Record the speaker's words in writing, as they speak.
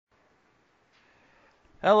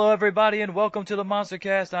Hello, everybody, and welcome to the Monster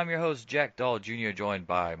Cast. I'm your host, Jack Dahl Jr., joined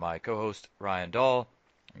by my co-host, Ryan Dahl.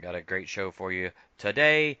 I got a great show for you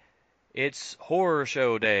today. It's Horror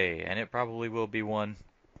Show Day, and it probably will be one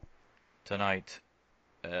tonight.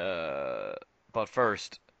 Uh, but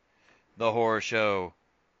first, the Horror Show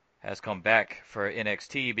has come back for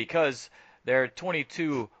NXT because their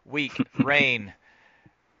 22-week reign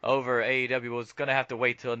over AEW was going to have to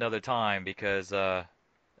wait till another time because I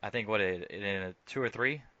think in 2 or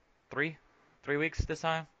 3, 3 weeks this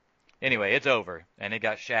time. Anyway, it's over and it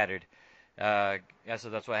got shattered. Yeah, so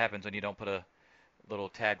that's what happens when you don't put a little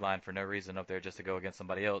tagline for no reason up there just to go against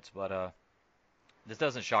somebody else. But this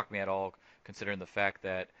doesn't shock me at all, considering the fact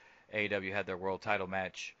that AEW had their world title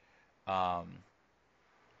match. Um,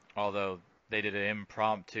 although they did an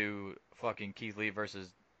impromptu fucking Keith Lee versus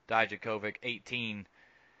Dijakovic 18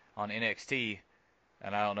 on NXT,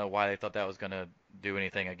 and I don't know why they thought that was gonna do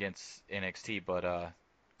anything against NXT, but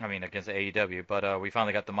I mean against AEW. But we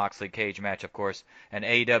finally got the Moxley Cage match, of course, and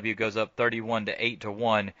AEW goes up 31 to 8 to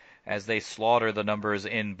 1 as they slaughter the numbers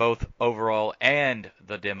in both overall and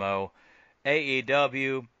the demo.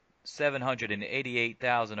 AEW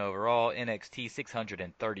 788,000 overall, NXT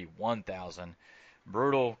 631,000.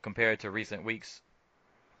 Brutal compared to recent weeks.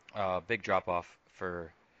 Big drop off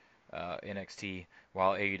for NXT,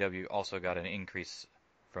 while AEW also got an increase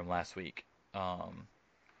from last week.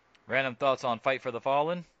 Random thoughts on Fight for the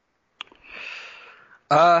Fallen?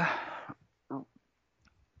 Uh,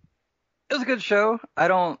 it was a good show. I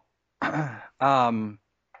don't. um,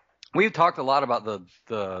 we've talked a lot about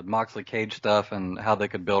the Moxley Cage stuff and how they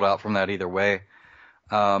could build out from that either way.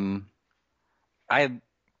 Um, I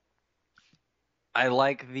I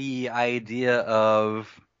like the idea of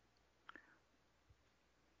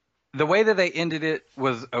the way that they ended it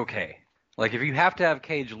was okay. Like if you have to have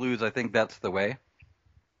Cage lose, I think that's the way.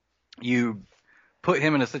 You put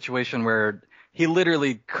him in a situation where he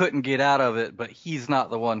literally couldn't get out of it, but he's not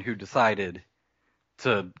the one who decided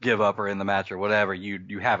to give up or in the match or whatever.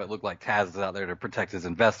 You have it look like Taz is out there to protect his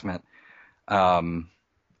investment. Um,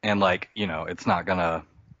 and like, it's not gonna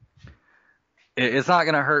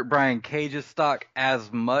hurt Brian Cage's stock as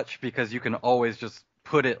much because you can always just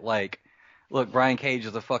put it like, look, Brian Cage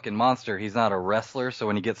is a fucking monster. He's not a wrestler, so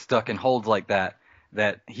when he gets stuck in holds like that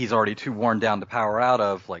he's already too worn down to power out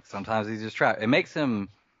of, like sometimes he's just trapped. It makes him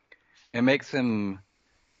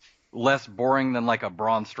less boring than like a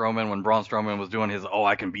Braun Strowman when Braun Strowman was doing his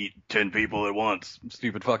I can beat 10 people at once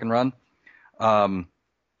stupid fucking run. Um,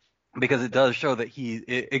 because it does show that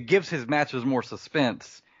it gives his matches more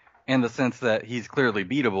suspense in the sense that he's clearly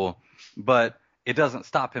beatable, but it doesn't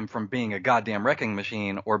stop him from being a goddamn wrecking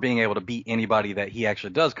machine or being able to beat anybody that he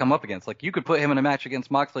actually does come up against. Like you could put him in a match against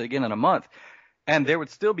Moxley again in a month, and there would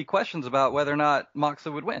still be questions about whether or not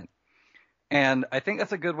Moxley would win. And I think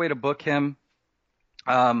that's a good way to book him.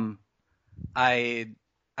 Um, I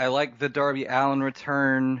I like the Darby Allin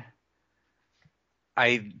return.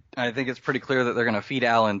 I think it's pretty clear that they're going to feed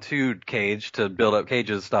Allin to Cage to build up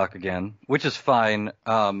Cage's stock again, which is fine.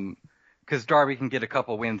 Because Darby can get a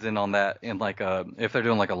couple wins in on that in like if they're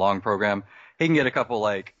doing like a long program, he can get a couple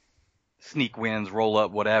like sneak wins, roll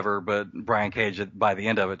up, whatever. But Brian Cage by the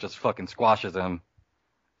end of it just fucking squashes him,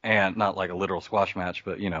 and not like a literal squash match,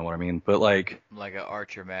 but you know what I mean. But like, Like an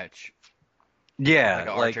Archer match, like yeah, an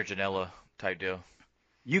like Archer Janela type deal.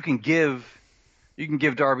 you can give you can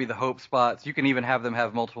give Darby the hope spots. You can even have them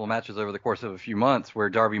have multiple matches over the course of a few months where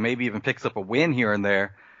Darby maybe even picks up a win here and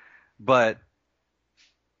there. But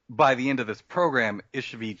by the end of this program, it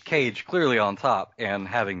should be Cage clearly on top and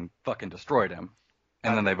having fucking destroyed him.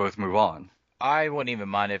 And I, then they both move on. I wouldn't even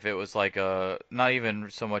mind if it was like not even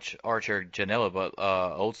so much Archer Janela, but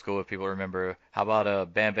old school if people remember. How about a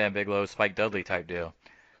Bam Bam Bigelow Spike Dudley type deal,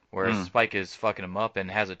 where Mm. Spike is fucking him up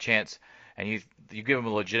and has a chance, and you give him a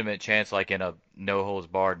legitimate chance, like in a no holds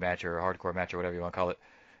barred match or a hardcore match or whatever you want to call it.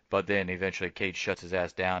 But then eventually Cage shuts his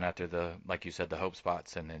ass down after the, like you said, the hope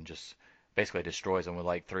spots, and then just basically destroys him with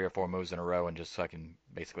like 3 or 4 moves in a row and just fucking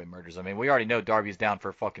basically murders him. I mean, we already know Darby's down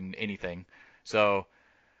for fucking anything, so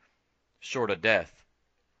short of death.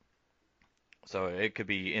 So it could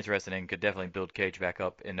be interesting and could definitely build Cage back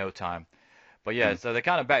up in no time. But yeah, Mm. so they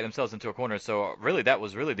kind of backed themselves into a corner. So really, that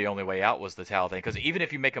was really the only way out was the towel thing. Because even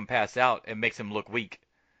if you make him pass out, it makes him look weak.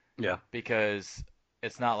 Yeah. Because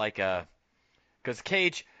it's not like a, because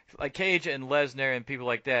Cage, like Cage and Lesnar and people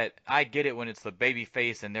like that, I get it when it's the baby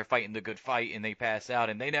face and they're fighting the good fight and they pass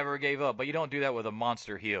out and they never gave up. But you don't do that with a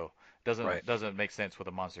monster heel. Right. Doesn't make sense with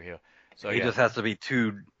a monster heel. So He yeah, just has to be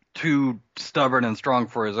too too stubborn and strong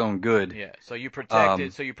for his own good. Yeah, so you protected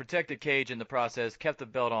Um, so you protected Cage in the process, kept the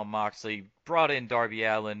belt on Moxley, brought in Darby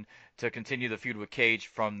Allin to continue the feud with Cage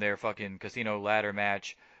from their fucking casino ladder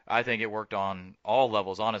match. I think it worked on all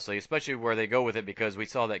levels, honestly, especially where they go with it because we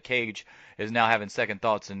saw that Cage is now having second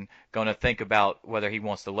thoughts and going to think about whether he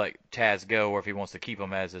wants to let Taz go or if he wants to keep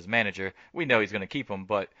him as his manager. We know he's going to keep him,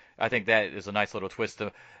 but I think that is a nice little twist.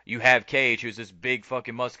 You have Cage, who's this big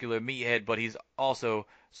fucking muscular meathead, but he's also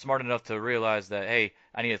smart enough to realize that, hey,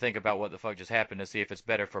 I need to think about what the fuck just happened to see if it's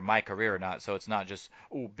better for my career or not. So it's not just,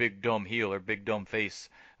 oh, big dumb heel or big dumb face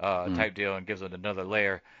mm, type deal and gives it another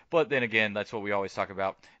layer. But then again, that's what we always talk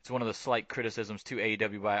about. It's one of the slight criticisms to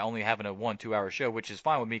AEW by only having a 1-2 hour show, which is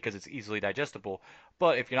fine with me because it's easily digestible.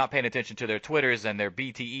 But if you're not paying attention to their Twitters and their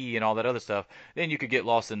BTE and all that other stuff, then you could get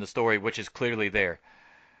lost in the story, which is clearly there.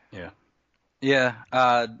 yeah.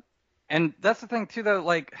 Yeah. And that's the thing too, though.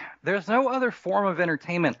 Like, there's no other form of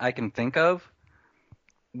entertainment I can think of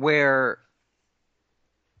where,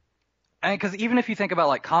 because even if you think about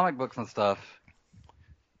like comic books and stuff,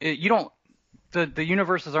 you don't. The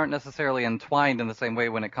universes aren't necessarily entwined in the same way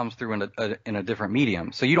when it comes through in a different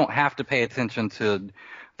medium. So you don't have to pay attention to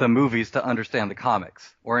the movies to understand the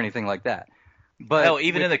comics or anything like that. But Hell,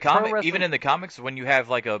 even with in the pro comic, even wrestling, in the comics, when you have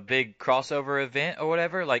like a big crossover event or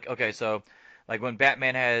whatever, like okay, so like when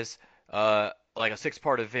Batman has like a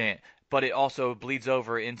 6-part event, but it also bleeds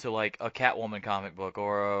over into like a Catwoman comic book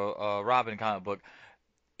or a Robin comic book.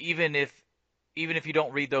 Even if even if you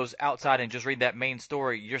don't read those outside and just read that main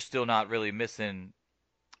story, you're still not really missing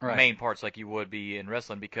right, main parts like you would be in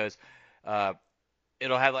wrestling because uh,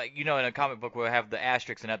 it'll have like in a comic book we'll have the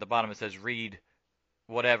asterisk and at the bottom it says read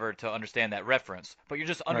whatever to understand that reference. But you're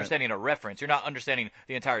just right. understanding a reference. You're not understanding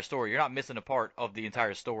the entire story. You're not missing a part of the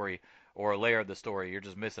entire story or a layer of the story. You're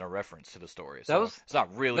just missing a reference to the story. That So was it's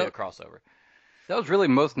not really a that, crossover. that was really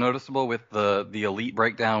most noticeable with the Elite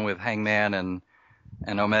breakdown with Hangman and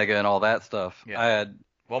Omega and all that stuff. Yeah.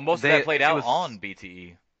 Well, most of that They played it out was on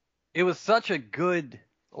BTE. it was such a good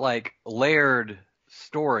like layered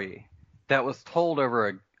story that was told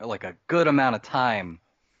over a good amount of time.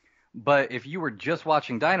 But if you were just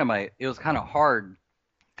watching Dynamite, it was kind of hard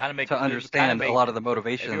Kind of make to it kind of understand a lot make of the if you were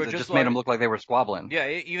motivations. It just just made them like look like they were squabbling. yeah,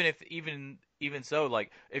 even so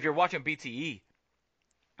like if you're watching BTE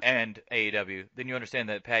and AEW, then you understand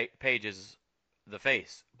that Page is the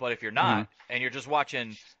face. But if you're Hmm. not, and you're just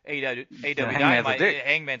watching AEW Hangman's a Dynamite, dick.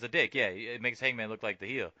 Hangman's a dick. Yeah, it makes Hangman look like the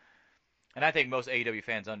heel. And I think most AEW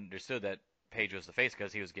fans understood that Page was the face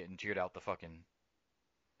because he was getting cheered out the fucking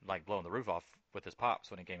like blowing the roof off with his pops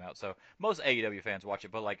when it came out. So most AEW fans watch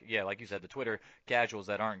it, but like yeah, like you said, the Twitter casuals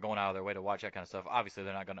that aren't going out of their way to watch that kind of stuff, obviously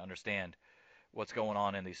they're not going to understand what's going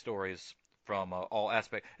on in these stories from all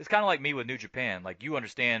aspects. It's kind of like me with New Japan. Like you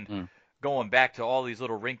understand Mm. going back to all these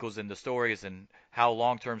little wrinkles in the stories and how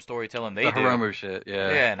long-term storytelling they The do. Hiromu shit, yeah.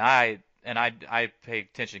 Yeah, and I pay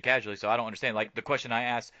attention casually, so I don't understand. Like the question I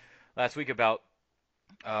asked last week about,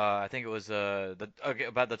 I think it was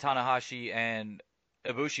about the Tanahashi and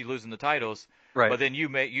Ibushi losing the titles, Right. but then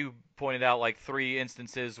you pointed out like 3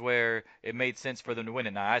 instances where it made sense for them to win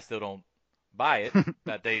it. Now I still don't buy it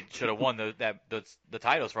that they should have won the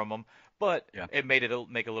titles from them, but Yeah. it made it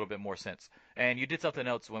make a little bit more sense. And you did something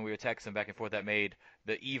else when we were texting back and forth that made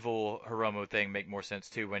the evil Hiromu thing make more sense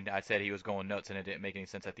too. When I said he was going nuts and it didn't make any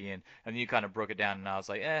sense at the end, and then you kind of broke it down, and I was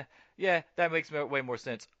like, yeah, that makes way more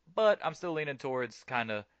sense. But I'm still leaning towards kind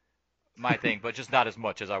of my thing, but just not as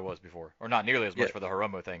much as I was before, or not nearly as Yeah. much for the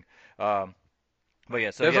Hiromu thing. Um, but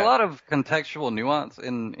yeah, so There's a yeah, lot of contextual nuance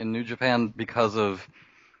in New Japan because of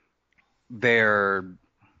their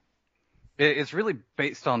it's really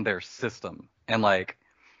based on their system. And like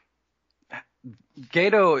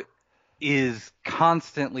Gato is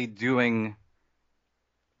constantly doing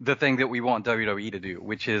the thing that we want WWE to do,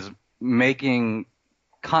 which is making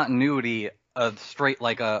continuity a straight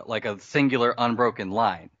like a singular unbroken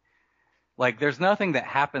line. Like there's nothing that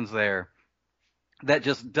happens there that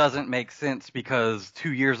just doesn't make sense because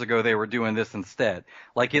 2 years ago they were doing this instead.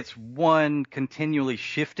 Like it's one continually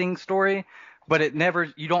shifting story, but it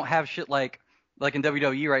never you don't have shit like in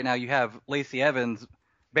WWE right now you have Lacey Evans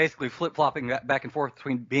basically flip flopping back and forth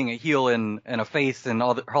between being a heel and a face and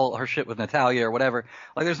all her shit with Natalia or whatever.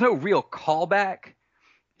 Like there's no real callback.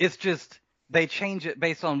 It's just they change it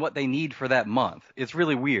based on what they need for that month. It's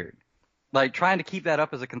really weird. Like trying to keep that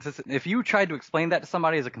up as a consistent. If you tried to explain that to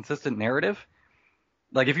somebody as a consistent narrative,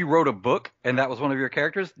 like if you wrote a book and that was one of your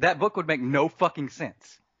characters, that book would make no fucking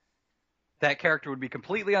sense. That character would be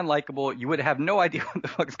completely unlikable. You would have no idea what the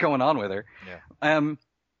fuck's going on with her. yeah, Um,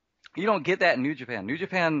 you don't get that in New Japan. New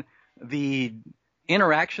Japan, the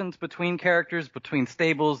interactions between characters, between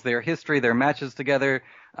stables, their history, their matches together,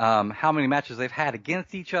 how many matches they've had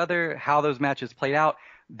against each other, how those matches played out.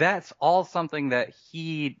 That's all something that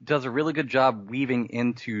he does a really good job weaving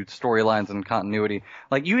into storylines and continuity.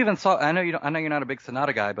 Like you even saw, I know you're not a big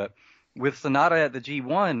Sonata guy, but with Sonata at the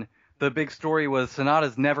G1, the big story was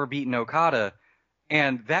Sonata's never beaten Okada,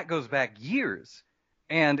 and that goes back years.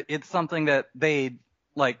 And it's something that they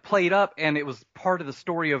like played up, and it was part of the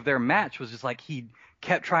story of their match. Was just like he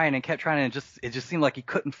kept trying, and it just seemed like he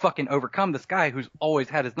couldn't fucking overcome this guy who's always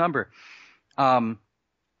had his number.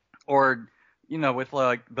 Or with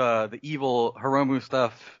like the evil Hiromu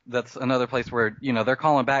stuff, that's another place where they're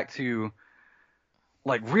calling back to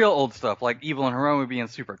like real old stuff, like Evil and Hiromu being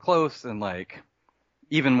super close, and like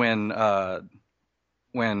even when Hiromu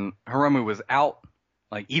was out,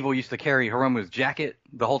 like Evil used to carry Hiromu's jacket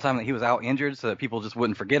the whole time that he was out injured, so that people just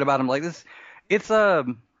wouldn't forget about him. Like this, it's a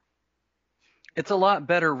lot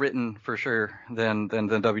better written for sure than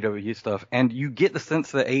WWE stuff, and you get the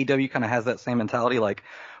sense that AEW kind of has that same mentality. Like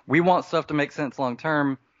we want stuff to make sense long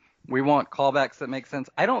term, we want callbacks that make sense.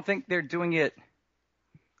 I don't think they're doing it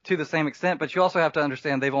to the same extent, but you also have to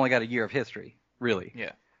understand they've only got a year of history, really.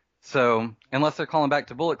 Yeah. So unless they're calling back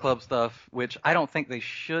to Bullet Club stuff, which I don't think they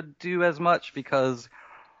should do as much because,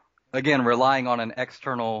 again, relying on an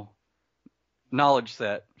external knowledge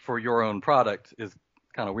set for your own product is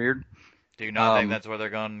kind of weird. Do you not think that's where they're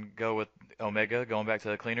going to go with Omega, going back to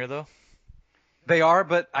the cleaner, though? They are,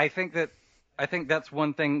 but I think that's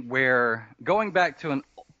one thing where going back to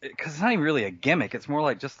because it's not even really a gimmick, it's more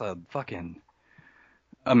like just a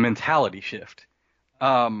mentality shift.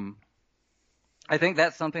 I think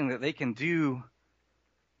that's something that they can do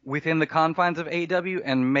within the confines of AEW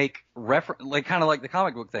and make like kind of like the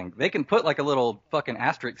comic book thing. They can put like a little fucking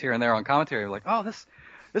asterisk here and there on commentary, like, oh, this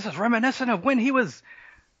is reminiscent of when he won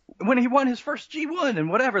his first G1 and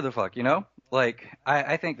whatever the fuck, Like,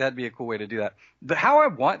 I think that'd be a cool way to do that. How I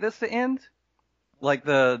want this to end, like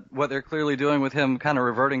what they're clearly doing with him kind of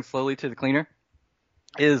reverting slowly to the cleaner,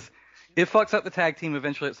 is it fucks up the tag team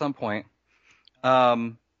eventually at some point.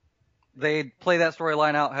 They play that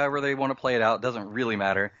storyline out however they want to play it out. It doesn't really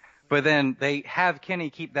matter. But then they have Kenny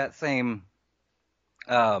keep that same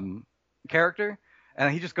character,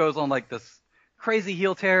 and he just goes on like this crazy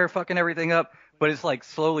heel tear, fucking everything up. But it's like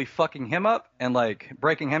slowly fucking him up and like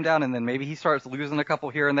breaking him down, and then maybe he starts losing a couple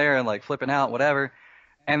here and there and like flipping out, whatever.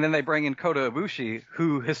 And then they bring in Kota Ibushi,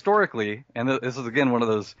 who historically, and this is again one of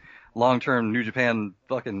those long-term New Japan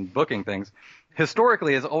fucking booking things,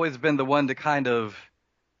 historically has always been the one to kind of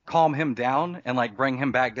calm him down and like bring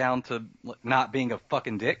him back down to not being a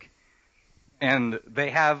fucking dick. And they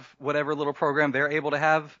have whatever little program they're able to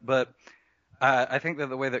have, but I think that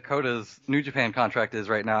the way that Kota's New Japan contract is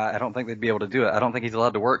right now, I don't think they'd be able to do it. I don't think he's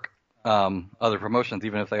allowed to work other promotions,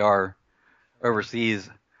 even if they are overseas.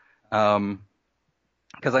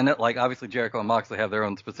 Because I know, like, obviously Jericho and Moxley have their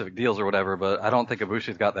own specific deals or whatever, but I don't think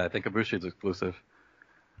Ibushi's got that. I think Ibushi's exclusive.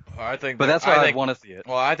 But that's why I want to see it.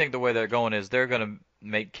 Well, I think the way they're going is they're going to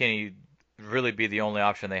make Kenny really be the only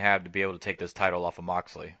option they have to be able to take this title off of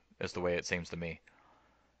Moxley. Is the way it seems to me.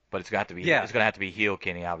 But it's going to have to be. Yeah. It's going to have to be heel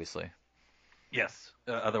Kenny, obviously. Yes.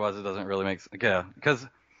 Otherwise, it doesn't really make sense. Yeah, because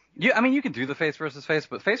you can do the face versus face,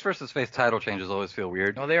 but face versus face title changes always feel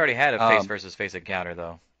weird. Well, they already had a face versus face encounter,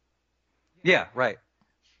 though. Yeah, right.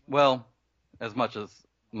 Well, as much as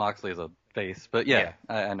Moxley is a face, but yeah.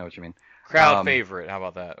 I know what you mean. Crowd favorite, how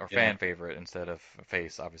about that? Or fan favorite instead of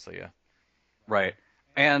face, obviously, yeah. Right.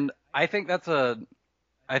 And I think that's a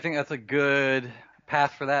good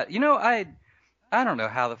path for that. I don't know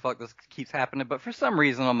how the fuck this keeps happening, but for some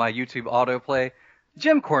reason on my YouTube autoplay,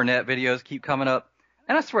 Jim Cornette videos keep coming up.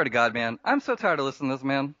 And I swear to God, man, I'm so tired of listening to this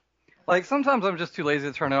man. Like, sometimes I'm just too lazy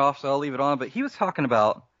to turn it off, so I'll leave it on. But he was talking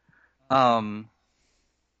about, Fight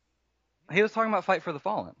for the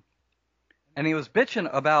Fallen. And he was bitching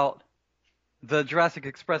about the Jurassic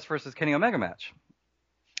Express versus Kenny Omega match.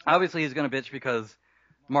 Obviously, he's going to bitch because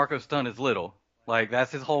Marco Stunt is little. Like,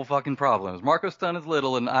 that's his whole fucking problem. Is Marco Stunt is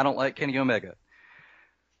little, and I don't like Kenny Omega.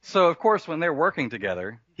 So, of course, when they're working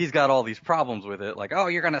together, he's got all these problems with it. Like, oh,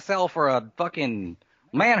 you're going to sell for a fucking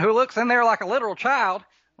man who looks in there like a literal child.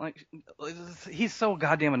 Like, he's so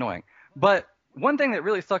goddamn annoying. But one thing that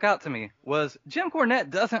really stuck out to me was Jim Cornette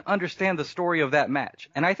doesn't understand the story of that match.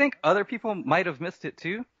 And I think other people might have missed it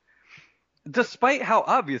too. Despite how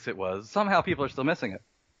obvious it was, somehow people are still missing it.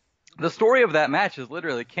 The story of that match is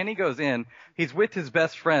literally Kenny goes in, he's with his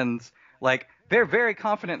best friends, like, they're very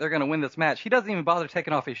confident they're going to win this match. He doesn't even bother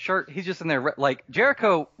taking off his shirt. He's just in there, like,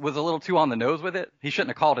 Jericho was a little too on the nose with it. He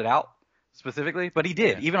shouldn't have called it out specifically, but he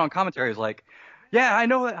did. Yeah. Even on commentary, he was like, yeah, I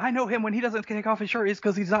know him when he doesn't take off his shirt is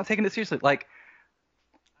because he's not taking it seriously. Like,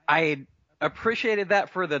 I appreciated that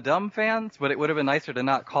for the dumb fans, but it would have been nicer to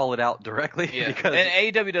not call it out directly Yeah, because and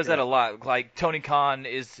AEW does yeah, that a lot. Like Tony Khan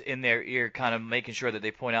is in their ear, kind of making sure that they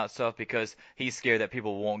point out stuff because he's scared that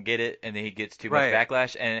people won't get it, and then he gets too much right.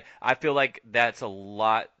 backlash. And I feel like that's a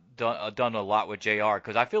lot done a lot with JR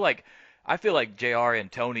because I feel like JR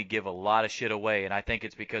and Tony give a lot of shit away, and I think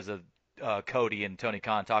it's because of Cody and Tony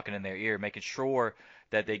Khan talking in their ear, making sure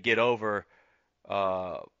that they get over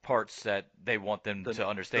parts that they want them to The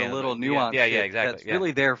understand. little Yeah, nuance yeah, yeah, shit exactly. that's Yeah,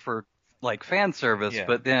 really there for like fan service, yeah,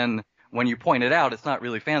 but then when you point it out, it's not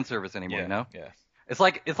really fan service anymore, you yeah, know? yeah. It's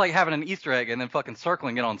like having an Easter egg and then fucking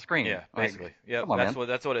circling it on screen. Yeah, Like, basically. Yep, come on, man.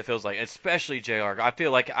 that's what it feels like. Especially JR. I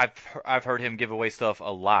feel like I've heard him give away stuff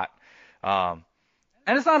a lot. Um,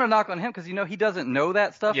 And it's not a knock on him because he doesn't know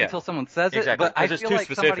that stuff yeah, until someone says it. exactly. But I Because it's feel too like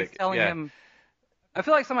somebody's specific. telling Yeah, him. I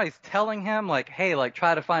feel like somebody's telling him like, hey, like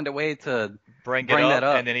try to find a way to bring it bring that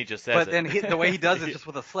up, up. and then he just says But it. then the way he does it just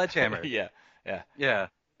with a sledgehammer. Yeah, yeah, Yeah,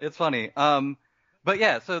 it's funny. But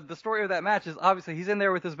yeah, so the story of that match is obviously he's in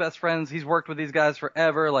there with his best friends. He's worked with these guys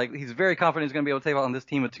forever. Like he's very confident he's going to be able to take on this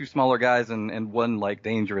team of two smaller guys and one like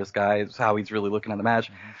dangerous guy. Is how he's really looking at the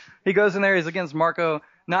match. He goes in there. He's against Marco,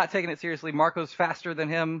 not taking it seriously. Marco's faster than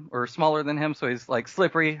him or smaller than him, so he's like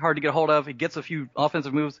slippery, hard to get a hold of. He gets a few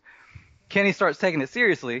offensive moves. Kenny starts taking it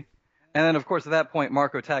seriously. And then, of course, at that point,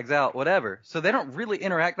 Marco tags out, whatever. So they don't really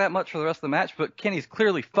interact that much for the rest of the match, but Kenny's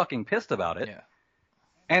clearly fucking pissed about it. yeah,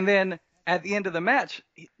 And then at the end of the match,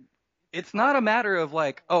 it's not a matter of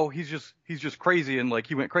like, oh, he's just crazy and like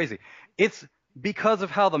he went crazy. It's because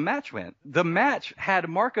of how the match went. The match had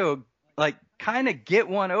Marco like kind of get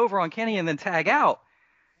one over on Kenny and then tag out.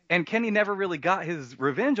 And Kenny never really got his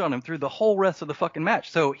revenge on him through the whole rest of the fucking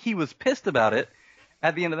match. So he was pissed about it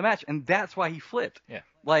at the end of the match, and that's why he flipped. yeah.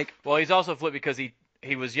 Like, Well, he's also flipped because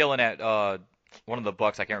he was yelling at one of the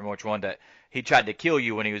Bucks. I can't remember which one that he tried to kill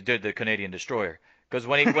you when he did the Canadian Destroyer. Because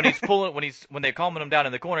when they're calming him down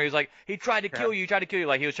in the corner, he's like, he tried to kill you, he tried to kill you.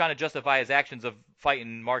 Like he was trying to justify his actions of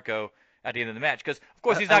fighting Marco at the end of the match. Because of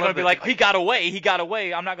course he's not going to be like, he got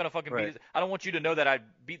away. I'm not going to fucking beat. I don't want you to know that I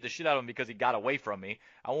beat the shit out of him because he got away from me.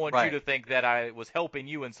 I want you to think that I was helping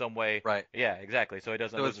you in some way. right. Yeah, exactly. So he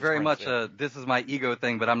doesn't. So lose it's his very points. much a this is my ego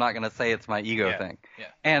thing, but I'm not gonna say it's my ego thing. Yeah.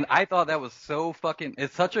 And I thought that was so fucking.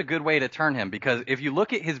 It's such a good way to turn him because if you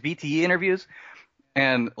look at his BTE interviews,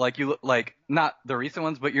 and like you look like not the recent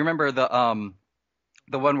ones, but you remember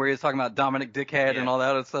the one where he was talking about Dominic Dickhead and all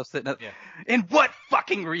that other stuff sitting up. Yeah. In what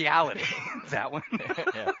fucking reality is that one?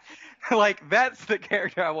 Yeah. Like that's the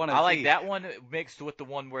character I want to see. I like that one mixed with the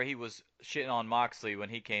one where he was shitting on Moxley when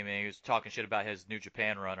he came in. He was talking shit about his New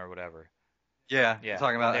Japan run or whatever. Yeah, Yeah,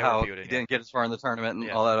 talking when about they were how feuding, he didn't get as far in the tournament and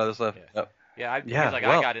Yeah. all that other stuff. Yeah. Yep. Yeah, he's like,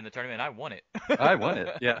 I got in the tournament and I won it. I won it.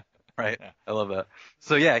 Yeah. Right. Yeah. I love that.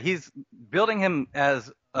 So yeah, he's building him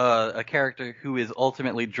as a character who is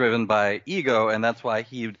ultimately driven by ego, and that's why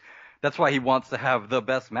he wants to have the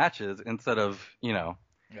best matches instead of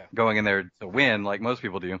going in there to win like most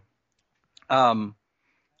people do.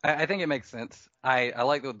 I think it makes sense. I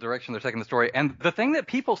like the direction they're taking the story, and the thing that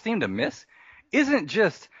people seem to miss isn't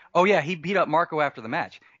just oh yeah he beat up Marco after the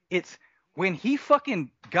match. It's when he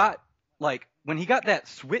fucking got when he got that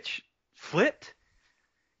switch flipped.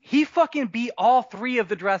 He fucking beat all three of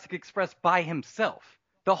the Jurassic Express by himself.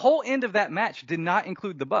 The whole end of that match did not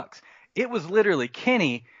include the Bucks. It was literally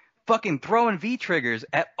Kenny fucking throwing V-triggers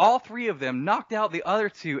at all three of them, knocked out the other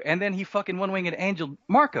two, and then he fucking one-winged Angel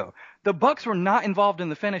Marco. The Bucks were not involved in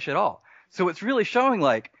the finish at all. So it's really showing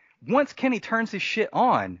like once Kenny turns his shit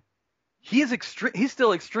on, he's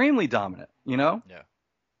still extremely dominant, you know? Yeah.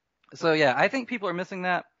 So yeah, I think people are missing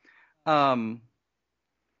that.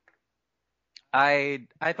 I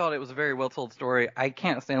thought it was a very well told story. I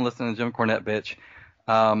can't stand listening to Jim Cornette bitch.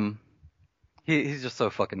 He's just so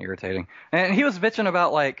fucking irritating. And he was bitching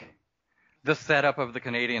about like the setup of the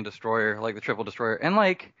Canadian Destroyer, like the Triple Destroyer, and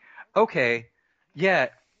like, okay, yeah,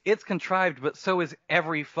 it's contrived, but so is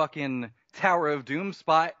every fucking Tower of Doom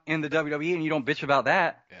spot in the WWE, and you don't bitch about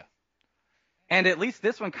that. Yeah. And at least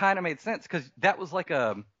this one kind of made sense because that was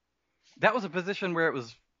a position where it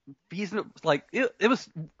was feasible. Like it was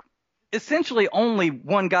essentially only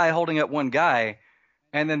one guy holding up one guy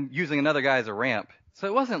and then using another guy as a ramp. So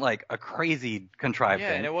it wasn't like a crazy contrived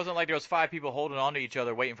thing. And it wasn't like there was 5 people holding on to each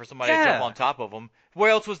other waiting for somebody to jump on top of them. Where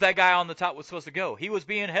else was that guy on the top was supposed to go? He was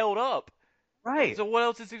being held up. Right. So what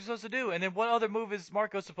else is he supposed to do? And then what other move is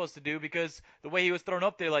Marco supposed to do? Because the way he was thrown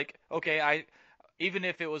up there, like, okay, even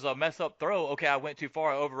if it was a mess up throw, okay, I went too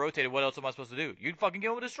far, I over rotated. What else am I supposed to do? You'd fucking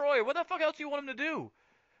give him a destroyer. What the fuck else do you want him to do?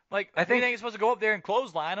 Like, I think he's supposed to go up there and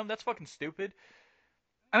clothesline him. That's fucking stupid.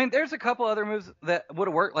 I mean, there's a couple other moves that would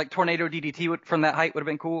have worked, like Tornado DDT from that height would have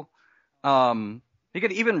been cool. He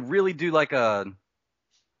could even really do like a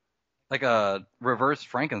reverse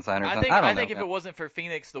Frankenstein or something. I I don't know, think if man. it wasn't for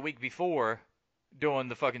Phoenix the week before doing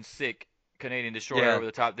the fucking sick Canadian Destroyer Yeah. over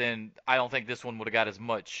the top, then I don't think this one would have got as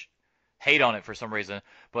much hate on it for some reason.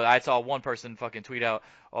 But I saw one person fucking tweet out,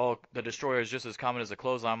 "Oh, the Destroyer is just as common as a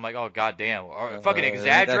clothesline." I'm like, "Oh goddamn, or fucking Ain't that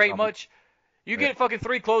exaggerate something? much." You get fucking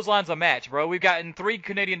 3 clotheslines a match, bro. We've gotten 3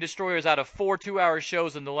 Canadian Destroyers out of 4 2-hour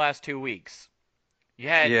shows in the last 2 weeks.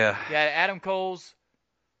 Yeah. You had Adam Cole's,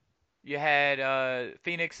 you had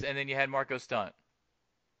Phoenix, and then you had Marco Stunt.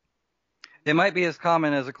 It might be as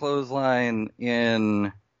common as a clothesline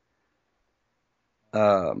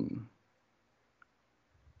um,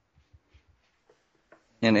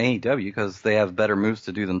 in AEW because they have better moves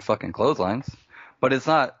to do than fucking clotheslines. But it's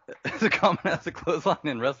not as common as a clothesline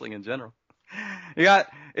in wrestling in general.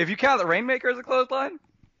 If you count the Rainmaker as a clothesline,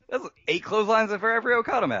 that's 8 clotheslines for every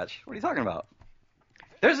Okada match. What are you talking about?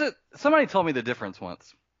 Somebody told me the difference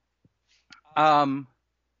once,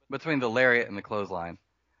 between the lariat and the clothesline.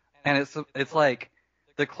 And it's like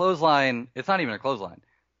the clothesline, it's not even a clothesline.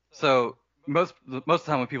 So most of the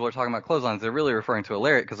time when people are talking about clotheslines, they're really referring to a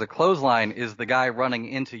lariat because a clothesline is the guy running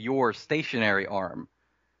into your stationary arm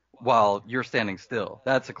while you're standing still.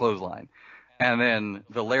 That's a clothesline. And then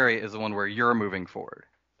the lariat is the one where you're moving forward.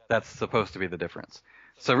 That's supposed to be the difference.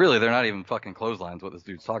 So really, they're not even fucking clotheslines, what this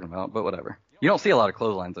dude's talking about, but whatever. You don't see a lot of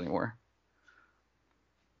clotheslines anymore.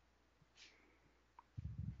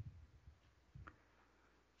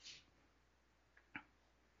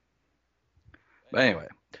 But anyway,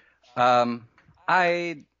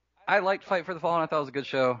 I liked Fight for the Fallen. I thought it was a good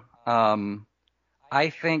show.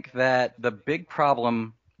 I think that the big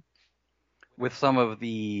problem with some of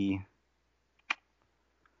the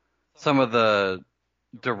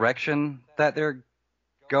direction that they're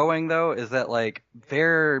going though is that like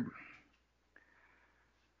they're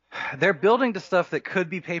building to stuff that could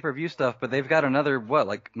be pay-per-view stuff, but they've got another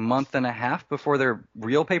like month and a half before their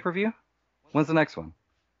real pay-per-view. When's the next one?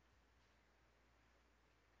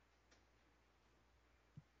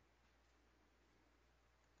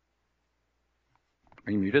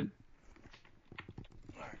 Are you muted?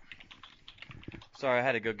 Sorry, I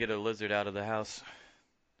had to go get a lizard out of the house.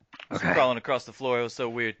 It's Okay. crawling across the floor. It was so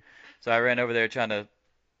weird. So I ran over there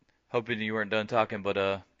hoping you weren't done talking.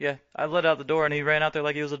 But yeah, I let out the door and he ran out there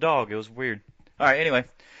like he was a dog. It was weird. All right, anyway.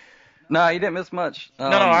 No, you didn't miss much. No,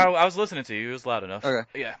 I was listening to you. It was loud enough.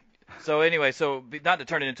 Okay. Yeah. So anyway, not to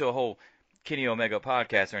turn it into a whole Kenny Omega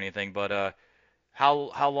podcast or anything, but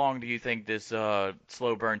how long do you think this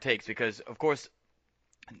slow burn takes? Because of course,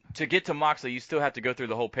 to get to Moxley, you still have to go through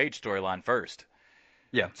the whole Page storyline first.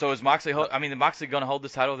 Yeah. So is Moxley? Is Moxley going to hold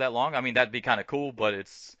this title that long? I mean, that'd be kind of cool, but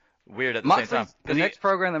it's weird at the same time. The next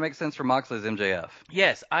program that makes sense for Moxley is MJF.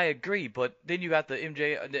 Yes, I agree, but then you got the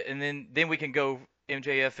MJ, and then we can go.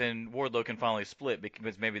 MJF and Wardlow can finally split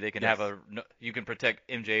because maybe they can you can protect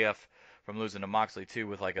MJF from losing to Moxley too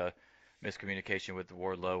with like a miscommunication with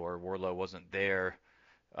Wardlow or Wardlow wasn't there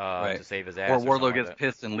to save his ass. Or Wardlow gets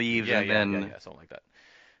pissed and leaves, and then something like that.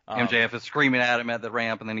 MJF is screaming at him at the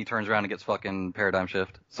ramp, and then he turns around and gets fucking paradigm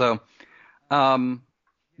shift. So, I and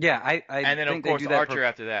then think of course they do that Archer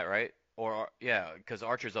after that, right? Or because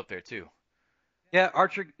Archer's up there too. Yeah,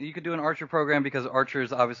 Archer. You could do an Archer program because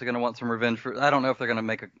Archer's obviously going to want some revenge for. I don't know if they're going to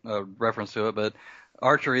make a reference to it, but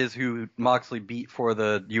Archer is who Moxley beat for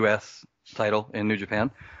the U.S. title in New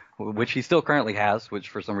Japan, which he still currently has, which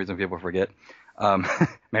for some reason people forget.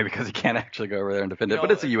 Maybe because he can't actually go over there and defend it,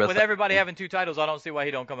 but it's a U.S. With everybody having 2 titles, I don't see why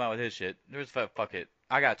he don't come out with his shit. There's fuck it.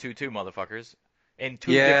 I got 2 motherfuckers in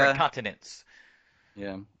 2 different continents.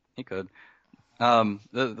 Yeah, he could.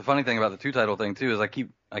 The funny thing about the 2 title thing too is I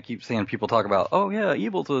keep seeing people talk about, oh yeah,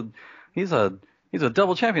 he's a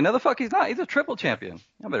double champion. No, the fuck he's not. He's a triple champion.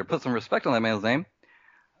 I better put some respect on that man's name.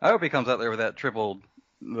 I hope he comes out there with that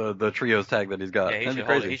the trios tag that he's got. Yeah,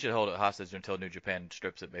 he should hold it hostage until New Japan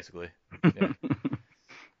strips it, basically. Yeah.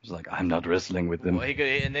 He's like, I'm not wrestling with them. Well,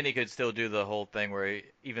 he could still do the whole thing where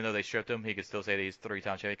even though they stripped him, he could still say that he's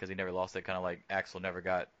 3-time champion because he never lost it. Kind of like Axel never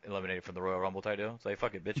got eliminated from the Royal Rumble title. It's like,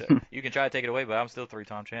 fuck it, bitch. You can try to take it away, but I'm still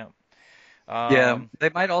 3-time champ. Yeah, they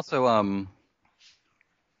might also.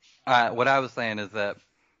 What I was saying is that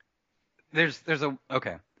there's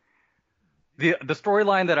okay. The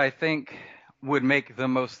storyline that I think would make the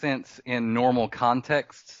most sense in normal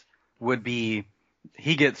contexts would be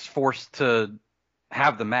he gets forced to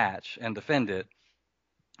have the match and defend it,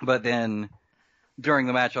 but then during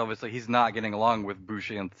the match, obviously, he's not getting along with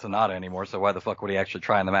Bushi and Sonata anymore, so why the fuck would he actually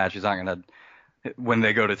try in the match? He's not going to when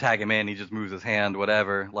they go to tag him in, he just moves his hand,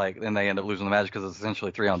 whatever. Like, and they end up losing the match because it's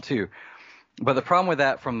essentially 3-on-2. But the problem with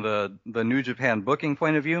that from the New Japan booking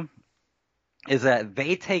point of view is that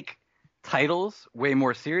they take titles way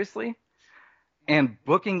more seriously, and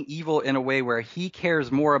booking Evil in a way where he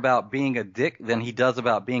cares more about being a dick than he does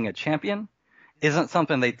about being a champion isn't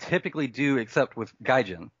something they typically do except with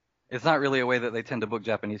Gaijin. It's not really a way that they tend to book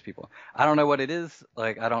Japanese people. I don't know what it is.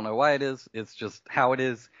 Like, I don't know why it is. It's just how it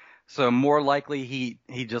is. So more likely he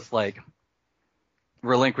just like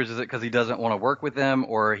relinquishes it because he doesn't want to work with them,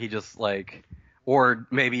 or he just like, or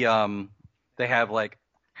maybe they have like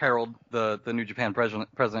Harold, the New Japan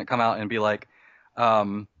president, come out and be like,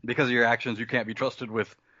 because of your actions, you can't be trusted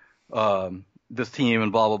with this team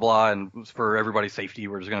and blah blah blah, and for everybody's safety,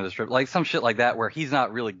 we're just gonna strip, like some shit like that, where he's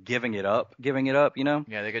not really giving it up, you know?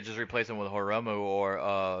 Yeah, they could just replace him with Hiromu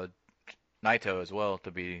or Naito as well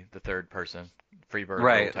to be the third person, Freebird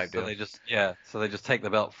Right. type So deal. they just take the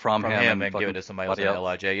belt from Him him and give it fucking to somebody else in else.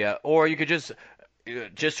 Lij. Yeah, or you could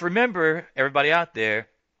just remember everybody out there.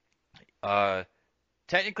 Uh,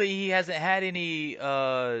 Technically he hasn't had any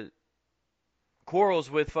quarrels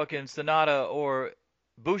with fucking Sonata or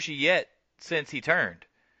Bushi yet since he turned.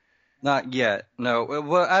 Not yet. No.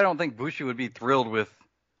 Well, I don't think Bushi would be thrilled with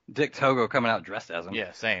Dick Togo coming out dressed as him.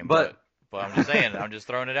 Yeah, same. But But I'm just saying, I'm just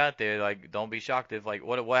throwing it out there. Like, don't be shocked if like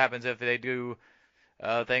what happens if they do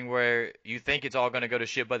a thing where you think it's all gonna go to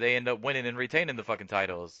shit, but they end up winning and retaining the fucking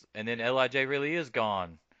titles, and then Lij really is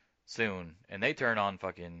gone soon, and they turn on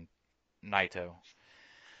fucking Naito.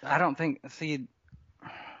 I don't think. See,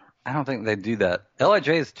 I don't think they do that. Lij is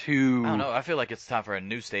I don't too. know. I feel like it's time for a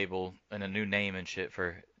new stable and a new name and shit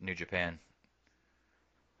for New Japan.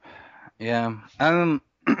 Yeah.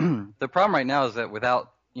 The problem right now is that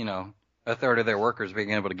without, a third of their workers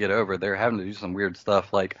being able to get over, they're having to do some weird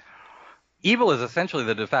stuff. Like, Evil is essentially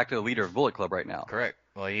the de facto leader of Bullet Club right now. Correct.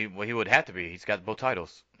 Well, he would have to be. He's got both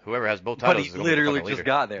titles. Whoever has both But titles he is gonna be the literally fucking just leader.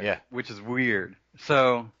 got there, Yeah. which is weird.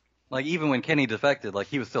 So, like, even when Kenny defected, like,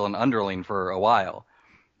 he was still an underling for a while.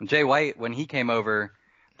 Jay White, when he came over,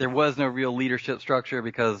 there was no real leadership structure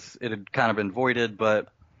because it had kind of been voided, but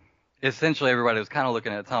essentially everybody was kind of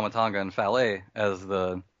looking at Tama Tonga and Fale as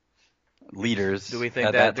the leaders Do we think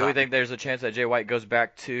at that? that Do we time. think there's a chance that Jay White goes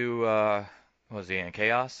back to was he in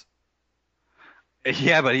Chaos?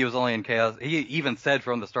 Yeah, but he was only in Chaos. He even said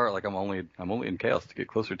from the start, like, I'm only in Chaos to get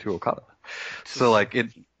closer to Okada. So, like,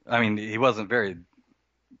 he wasn't very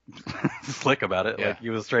slick about it. Yeah. Like, he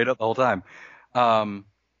was straight up the whole time.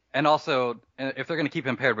 And also, if they're going to keep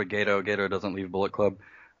him paired with Gato doesn't leave Bullet Club.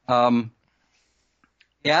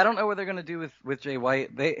 Yeah, I don't know what they're going to do with Jay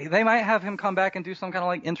White. They might have him come back and do some kind of,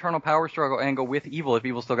 like, internal power struggle angle with Evil if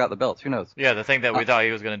Evil still got the belts. Who knows? Yeah, the thing that we thought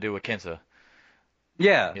he was gonna do with Kenta.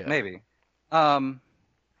 Yeah, Yeah. maybe.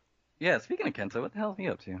 Yeah, speaking of Kenta, what the hell is he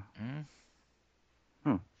up to?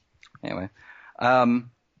 Anyway.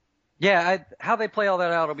 Yeah, how they play all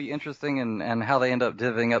that out will be interesting, and how they end up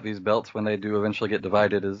divvying up these belts when they do eventually get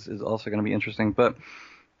divided is also going to be interesting. But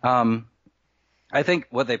I think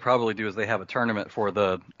what they probably do is they have a tournament for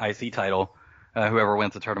the IC title. Whoever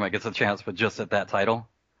wins the tournament gets a chance, but just at that title,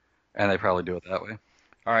 and they probably do it that way.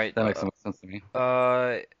 All right. That makes some sense to me.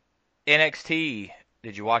 NXT.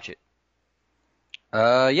 Did you watch it?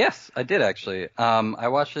 Yes, I did actually. I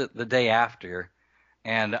watched it the day after,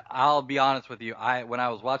 and I'll be honest with you, when I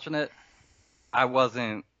was watching it, I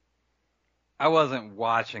wasn't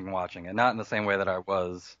watching it, not in the same way that I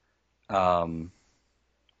was, not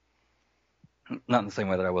in the same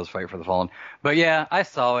way that I was Fight for the Fallen. But yeah, I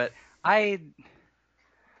saw it. I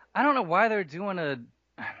don't know why they're doing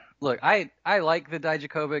look, I like the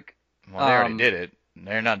Dijakovic. Well, they already did it.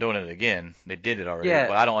 They're not doing it again. They did it already. Yeah.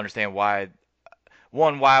 But I don't understand why.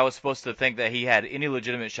 One, why I was supposed to think that he had any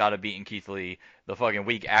legitimate shot of beating Keith Lee the fucking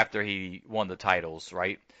week after he won the titles,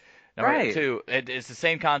 right? Number Right. two, it's the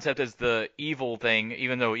same concept as the Evil thing,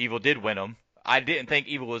 even though Evil did win them. I didn't think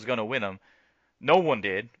Evil was going to win them. No one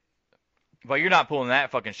did. But you're not pulling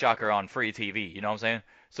that fucking shocker on free TV, you know what I'm saying?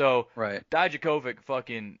 So, Right. Dijakovic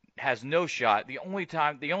fucking has no shot. The only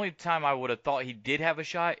time I would have thought he did have a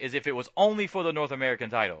shot is if it was only for the North American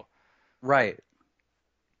title. Right.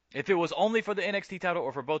 If it was only for the NXT title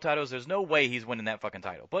or for both titles, there's no way he's winning that fucking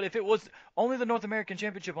title. But if it was only the North American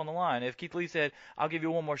Championship on the line, if Keith Lee said, I'll give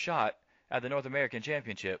you one more shot at the North American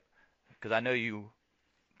Championship, because I know you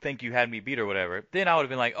think you had me beat or whatever, then I would have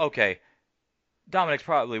been like, okay, Dominic's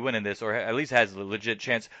probably winning this, or at least has a legit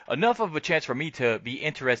chance, enough of a chance for me to be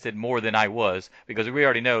interested more than I was, because we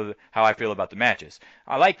already know how I feel about the matches.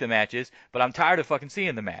 I like the matches, but I'm tired of fucking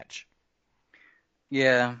seeing the match.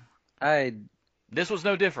 Yeah. This was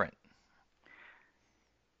no different.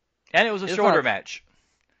 And it was a It's shorter not match.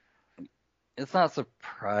 it's not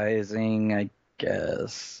surprising, I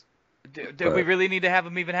guess. Do we But really need to have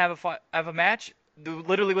him even have a match?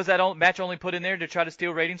 Literally, was that match only put in there to try to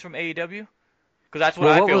steal ratings from AEW? Because that's what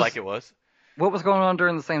well, I feel like it was. what was going on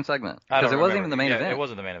during the same segment? I Because don't it wasn't remember. even the main Yeah, it event,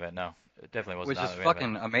 wasn't the main event. No, it definitely was which not is the main event.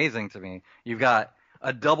 fucking amazing to me. You've got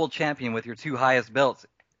a double champion with your two highest belts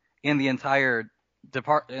in the entire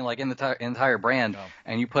like in the entire brand, No.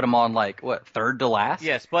 and you put them on like what, third to last?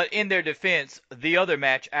 Yes, but in their defense, the other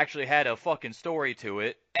match actually had a fucking story to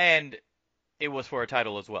it, and it was for a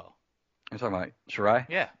title as well. You're talking about Shirai?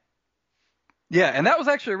 Yeah. Yeah, and that was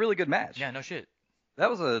actually a really good match. Yeah, no shit. That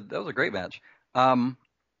was a great match. Um,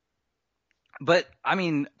 but I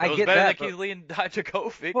mean, It I was get better that. than Keith Lee and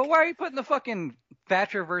Dijakovic. Well, why are you putting the fucking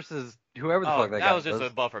Thatcher versus whoever the Oh, fuck that that guy was just a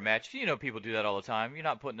buffer match. You know, people do that all the time. You're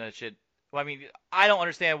not putting that shit. Well, I mean, I don't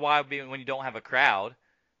understand why when you don't have a crowd,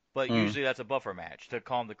 but Mm. usually that's a buffer match to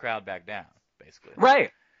calm the crowd back down, basically.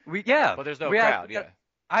 Right. But there's no We have, crowd, yeah.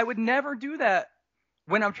 I would never do that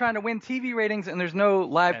when I'm trying to win TV ratings and there's no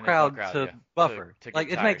live And there's no crowd crowd, to yeah. buffer. To get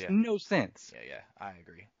Like, it tired, makes yeah. no sense. Yeah, I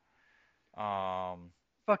agree.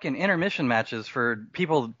 Fucking intermission matches for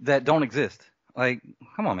people that don't exist. Like,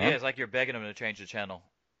 come on, Yeah, man. it's like you're begging them to change the channel.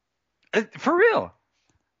 For real.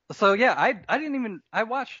 So yeah, I didn't even, I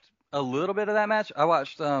watched a little bit of that match. I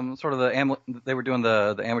watched sort of they were doing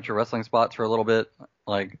the amateur wrestling spots for a little bit.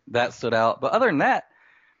 Like, that stood out. But other than that,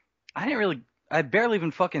 I barely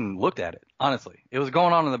even fucking looked at it, honestly. It was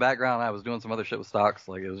going on in the background. I was doing some other shit with stocks.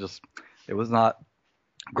 Like, it was not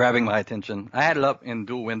grabbing my attention. I had it up in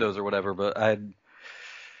dual windows or whatever, but I mean,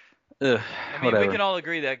 whatever. we can all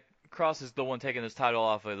agree that Cross is the one taking this title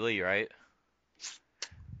off of Lee, right?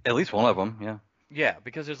 At least one of them, yeah. Yeah,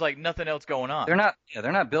 because there's like nothing else going on.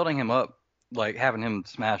 They're not building him up, like having him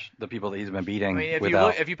smash the people that he's been beating I mean,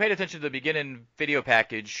 if you paid attention to the beginning video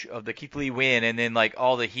package of the Keith Lee win, and then like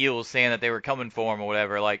all the heels saying that they were coming for him or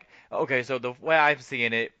whatever, like, okay, so the way I'm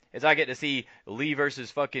seeing it is I get to see Lee versus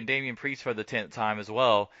fucking Damian Priest for the 10th time as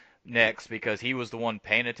well next, because he was the one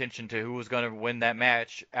paying attention to who was going to win that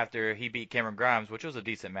match after he beat Cameron Grimes, which was a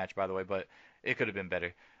decent match, by the way, but it could have been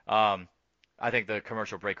better. I think the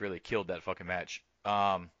commercial break really killed that fucking match.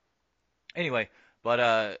 Anyway,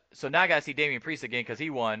 but so now I gotta see Damian Priest again because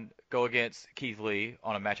he won. Go against Keith Lee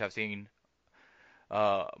on a match I've seen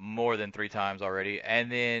more than 3 times already,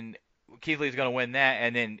 and then Keith Lee's gonna win that,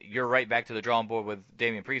 and then you're right back to the drawing board with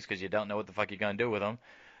Damian Priest because you don't know what the fuck you're gonna do with him.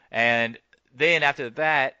 And then after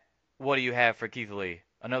that, what do you have for Keith Lee?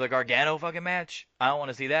 Another Gargano fucking match? I don't want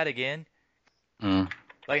to see that again.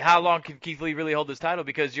 Like, how long can Keith Lee really hold this title?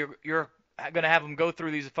 Because you're gonna have him go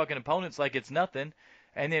through these fucking opponents like it's nothing,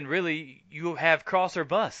 and then really you have Cross or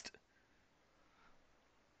bust.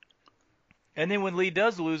 And then when Lee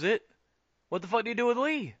does lose it, what the fuck do you do with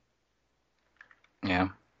Lee? Yeah.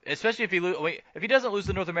 Especially if he doesn't lose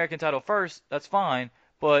the North American title first, that's fine.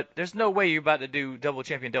 But there's no way you're about to do double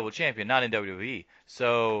champion, not in WWE.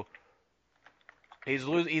 So he's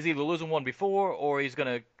either losing one before, or he's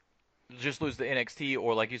gonna just lose the NXT,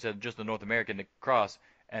 or like you said, just the North American to Cross,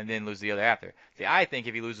 and then lose the other after. See, I think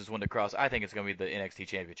if he loses one to Cross, I think it's going to be the NXT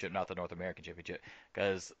Championship, not the North American Championship,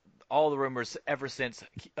 because all the rumors ever since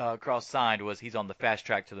Cross signed was he's on the fast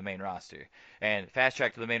track to the main roster, and fast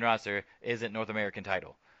track to the main roster isn't North American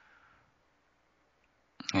title.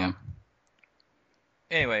 Yeah.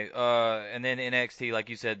 Anyway, and then NXT, like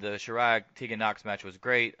you said, the Shirai Tegan Knox match was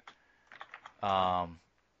great.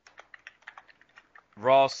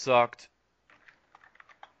 Raw sucked.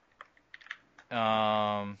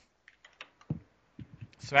 SmackDown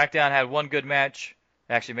had one good match.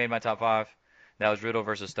 It actually made my top 5. That was Riddle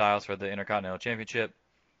versus Styles for the Intercontinental Championship.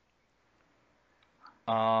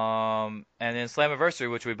 And then SLAMMIVERSARY,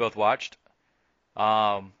 which we both watched.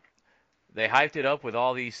 They hyped it up with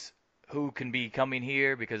all these who can be coming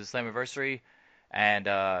here because of SLAMMIVERSARY. And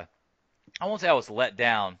I won't say I was let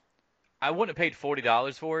down. I wouldn't have paid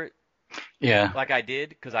 $40 for it. Yeah. Like I did,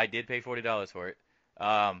 because I did pay $40 for it.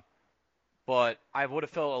 But I would have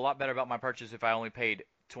felt a lot better about my purchase if I only paid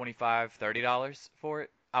 $25, $30 for it.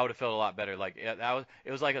 I would have felt a lot better. Like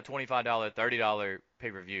it was like a $25, $30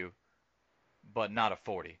 pay-per-view, but not a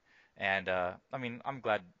 40. And I mean, I'm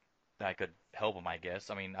glad that I could help them, I guess.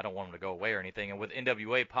 I mean, I don't want them to go away or anything. And with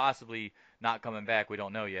NWA possibly not coming back, we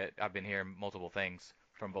don't know yet. I've been hearing multiple things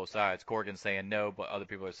from both sides. Corgan's saying no, but other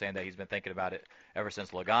people are saying that he's been thinking about it ever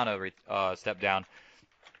since Logano stepped down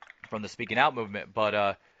from the Speaking Out movement.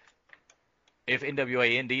 But if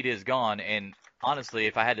NWA indeed is gone, and honestly,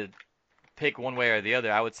 if I had to pick one way or the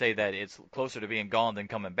other, I would say that it's closer to being gone than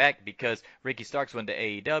coming back because Ricky Starks went to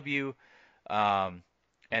AEW, and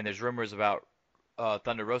there's rumors about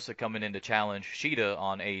Thunder Rosa coming in to challenge Sheeta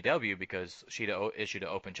on AEW because Sheeta issued an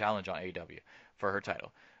open challenge on AEW for her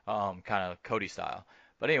title, kind of Cody style.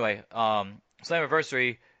 But anyway,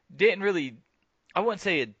 Slammiversary didn't really. I wouldn't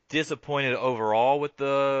say it disappointed overall with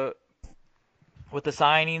the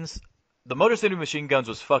signings. The Motor City Machine Guns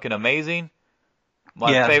was fucking amazing.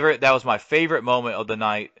 My Yeah, favorite. That was my favorite moment of the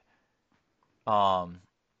night. Um,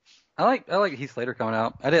 I like Heath Slater coming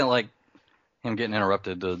out. I didn't like him getting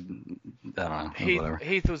interrupted to, I don't know, whatever.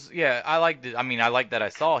 Heath was, yeah, I liked it. I mean, I liked that I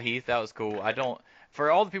saw Heath. That was cool. I don't,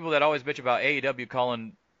 for all the people that always bitch about AEW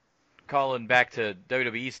calling back to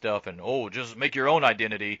WWE stuff and, oh, just make your own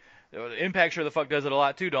identity. Impact sure the fuck does it a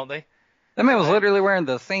lot too, don't they? That man was literally wearing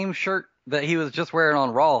the same shirt that he was just wearing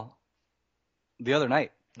on Raw the other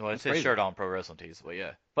night. Well, it's That's his crazy. shirt on Pro Wrestling Tees, but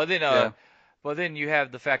yeah. But then, Yeah. but then you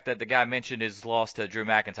have the fact that the guy mentioned his loss to Drew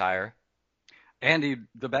McIntyre And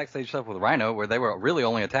the backstage stuff with Rhino, where they were really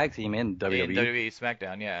only a tag team in in WWE. WWE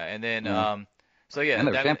SmackDown, yeah. And then, Yeah. so yeah, And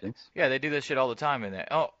they were that, champions. yeah, they do this shit all the time in that.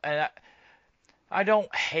 Oh, and I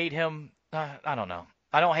don't hate him. I don't know.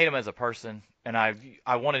 I don't hate him as a person, and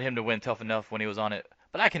I wanted him to win Tough Enough when he was on it,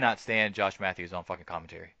 but I cannot stand Josh Matthews on fucking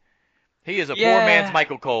commentary. He is a poor man's Yeah.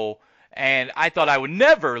 Michael Cole, and I thought I would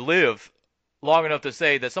never live long enough to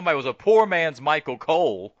say that somebody was a poor man's Michael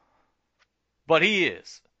Cole, but he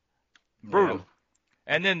is. Yeah. Brutal.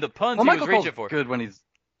 And then the puns Well, he was Michael Cole's reaching for. good when he's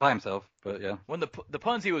by himself, but yeah. When the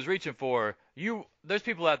puns he was reaching for, there's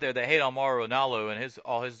people out there that hate on Mauro Ranallo and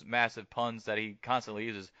all his massive puns that he constantly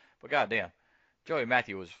uses, but goddamn. Joey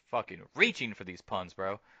Matthew was fucking reaching for these puns,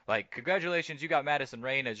 bro. Like, congratulations, you got Madison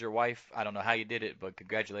Rayne as your wife. I don't know how you did it, but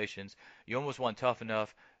congratulations. You almost won Tough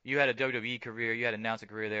Enough. You had a WWE career. You had an announcing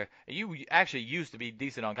career there. And you actually used to be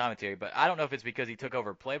decent on commentary, but I don't know if it's because he took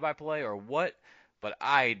over play-by-play or what, but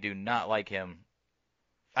I do not like him.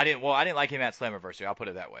 I didn't like him at Slammiversary. I'll put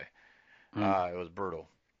it that way. Mm. It was brutal.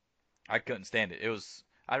 I couldn't stand it.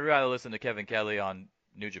 I'd rather listen to Kevin Kelly on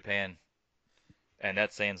New Japan, and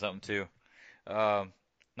that's saying something too. No,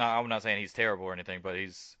 I'm not saying he's terrible or anything, but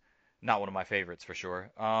he's not one of my favorites for sure.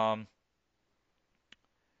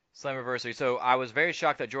 Slammiversary. So I was very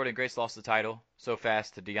shocked that Jordan Grace lost the title so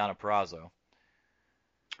fast to Deonna Purrazzo.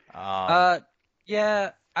 Um, Uh,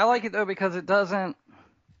 yeah, I like it though because it doesn't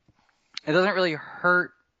really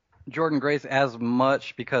hurt Jordan Grace as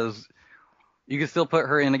much because you can still put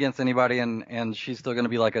her in against anybody and she's still going to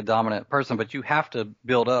be like a dominant person, but you have to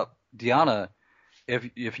build up Deonna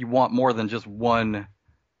if you want more than just one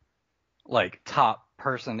like top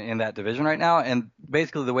person in that division right now. And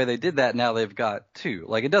basically the way they did that, now they've got two.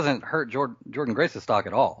 Like it doesn't hurt Jordan Grace's stock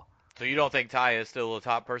at all. so you don't think Ty is still a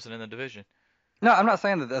top person in the division? No, I'm not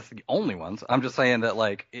saying that that's the only ones. I'm just saying that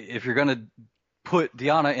like if you're going to put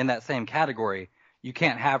Deonna in that same category, you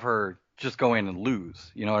can't have her just go in and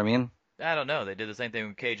lose. You know what I mean? I don't know. They did the same thing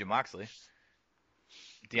with Cage and Moxley.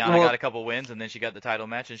 Deonna Well, got a couple wins, and then she got the title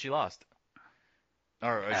match, and she lost.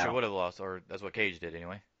 Or she ow. would have lost, or that's what Cage did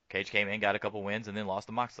anyway. Cage came in, got a couple wins, and then lost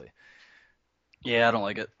to Moxley. Yeah, I don't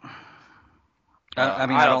like it. I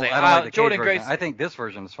mean, I I don't don't, think I don't like the Jordan Cage version. Grace. I think this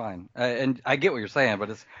version is fine, and I get what you're saying, but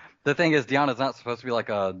the thing is, Deonna's not supposed to be like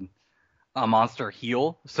a monster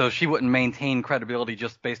heel, so she wouldn't maintain credibility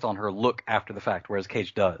just based on her look after the fact, whereas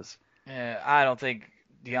Cage does. I don't think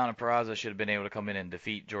Deonna Purrazzo should have been able to come in and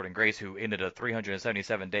defeat Jordan Grace, who ended a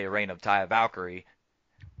 377-day reign of Taya Valkyrie.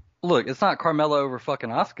 Look, it's not Carmella over fucking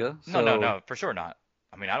Asuka. So, No, for sure not.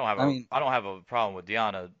 I mean, I mean, I don't have a problem with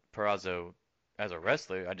Deonna Purrazzo as a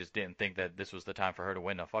wrestler. I just didn't think that this was the time for her to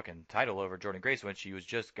win a fucking title over Jordan Grace when she was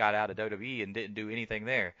just got out of WWE and didn't do anything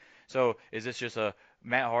there. So is this just a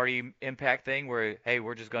Matt Hardy Impact thing where, hey,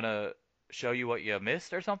 we're just gonna show you what you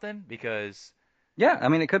missed or something? Because yeah, I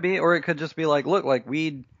mean, it could be, or it could just be like, look, like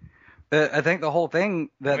I think the whole thing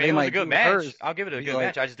I that mean, they it was a might good do with match. hers I'll give it a be good like,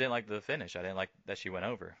 match. I just didn't like the finish. I didn't like that she went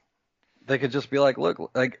over. they could just be like,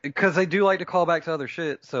 look, like, because they do like to call back to other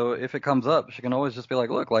shit. So if it comes up, she can always just be like,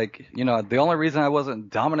 look, like, you know, the only reason I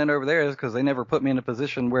wasn't dominant over there is because they never put me in a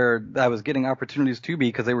position where I was getting opportunities to be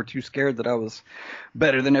because they were too scared that I was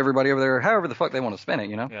better than everybody over there. However the fuck they want to spin it,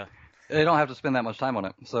 you know? Yeah. They don't have to spend that much time on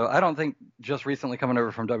it. So I don't think just recently coming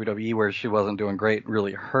over from WWE where she wasn't doing great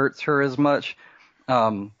really hurts her as much.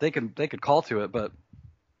 They could call to it, but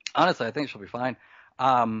honestly, I think she'll be fine.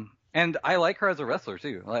 And I like her as a wrestler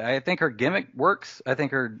too. Like, I think her gimmick works. I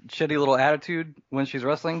think her shitty little attitude when she's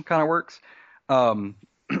wrestling kind of works. The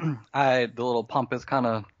little pompous kind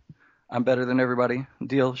of I'm better than everybody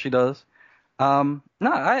deal she does. No,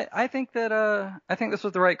 I think this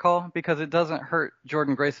was the right call because it doesn't hurt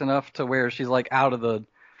Jordan Grace enough to where she's like out of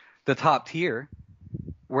the top tier.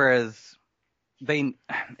 Whereas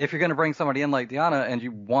if you're going to bring somebody in like Deanna and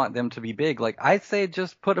you want them to be big, like I'd say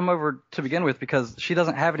just put them over to begin with, because she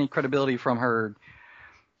doesn't have any credibility from her,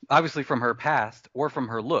 obviously from her past or from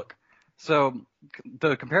her look. So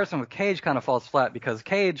the comparison with Cage kind of falls flat, because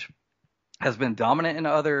Cage has been dominant in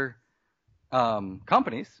other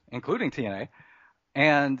companies, including TNA,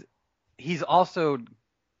 and he's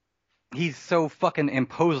so fucking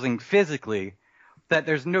imposing physically that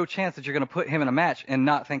there's no chance that you're going to put him in a match and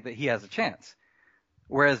not think that he has a chance.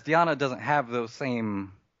 Whereas Deanna doesn't have those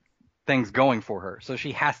same things going for her, so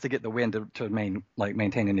she has to get the win to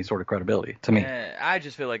maintain any sort of credibility. To me, I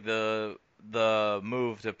just feel like the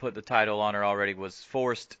move to put the title on her already was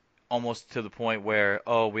forced, almost to the point where,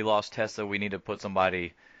 oh, we lost Tessa, we need to put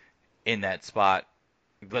somebody in that spot.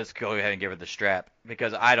 Let's go ahead and give her the strap,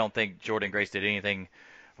 because I don't think Jordynne Grace did anything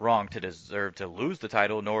wrong to deserve to lose the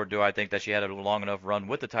title, nor do I think that she had a long enough run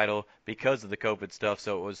with the title because of the COVID stuff,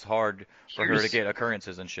 so it was hard for her to get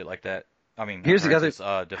occurrences and shit like that. I mean, here's the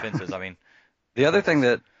other defenses. I mean, the other thing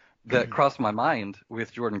that crossed my mind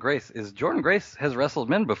with Jordynne Grace is Jordynne Grace has wrestled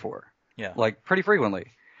men before. Yeah. Like pretty frequently.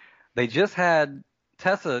 They just had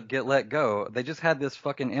Tessa get let go. They just had this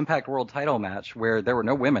fucking Impact World title match where there were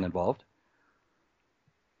no women involved.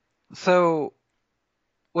 So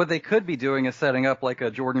what they could be doing is setting up like a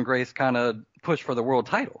Jordynne Grace kind of push for the world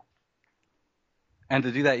title. And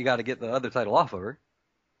to do that, you got to get the other title off of her.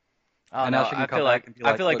 I feel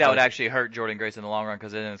like that would actually hurt Jordynne Grace in the long run,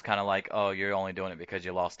 because then it's kind of like, oh, you're only doing it because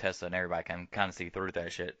you lost Tessa, and everybody can kind of see through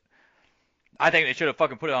that shit. I think they should have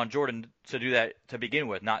fucking put it on Jordynne to do that to begin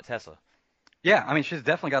with, not Tessa. Yeah, I mean, she's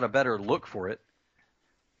definitely got a better look for it.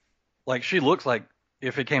 Like, she looks like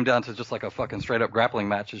if it came down to just like a fucking straight up grappling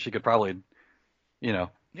match, she could probably, you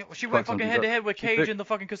know. Yeah, well, she went fucking head to head with Cage in the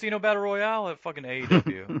fucking Casino Battle Royale at fucking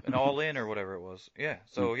AEW and All In or whatever it was. Yeah,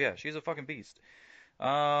 so yeah, she's a fucking beast.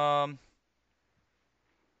 And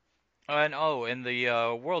in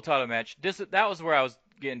the world title match, that was where I was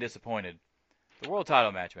getting disappointed. The world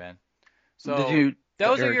title match, man. So did you?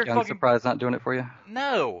 Those Eric are your Young fucking surprised not doing it for you?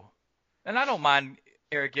 No, and I don't mind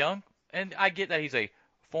Eric Young, and I get that he's a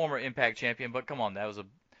former Impact champion, but come on, that was a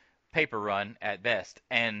paper run at best,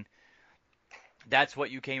 and that's what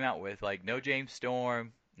you came out with. Like, no James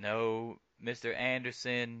Storm, no Mr.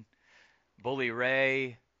 Anderson, Bully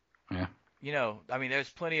Ray. Yeah. You know, I mean, there's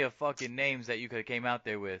plenty of fucking names that you could have came out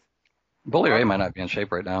there with. Bully Ray might not be in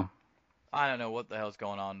shape right now. I don't know what the hell's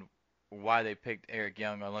going on, why they picked Eric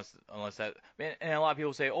Young, unless that, man, and a lot of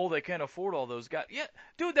people say, oh, they can't afford all those guys. Yeah,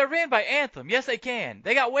 dude, they're ran by Anthem. Yes, they can.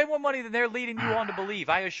 They got way more money than they're leading you on to believe,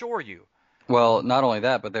 I assure you. Well, not only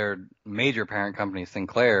that, but their major parent company,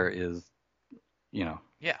 Sinclair, is, you know,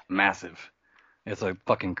 massive. It's a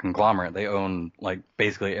fucking conglomerate. They own, like,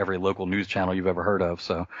 basically every local news channel you've ever heard of,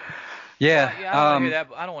 so... Yeah,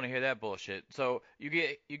 I don't want to hear that bullshit. So you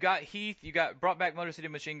got Heath, you brought back Motor City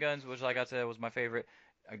Machine Guns, which, like I said, was my favorite.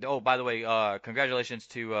 Oh, by the way, congratulations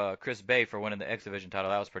to Chris Bay for winning the X Division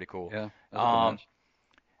title. That was pretty cool. Yeah. That was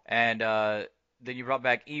and then you brought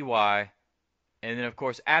back EY, and then of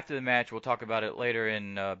course after the match, we'll talk about it later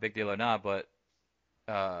in Big Deal or Not, but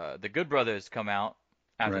the Good Brothers come out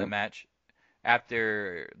after the match.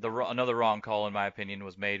 After another wrong call, in my opinion,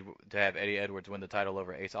 was made to have Eddie Edwards win the title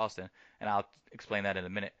over Ace Austin, and I'll explain that in a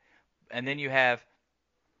minute. And then you have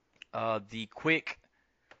the quick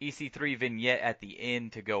EC3 vignette at the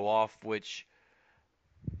end to go off, which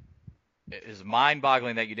is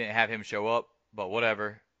mind-boggling that you didn't have him show up, but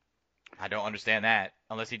whatever. I don't understand that,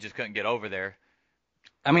 unless he just couldn't get over there.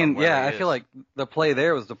 I mean, yeah, I feel like the play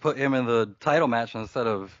there was to put him in the title match instead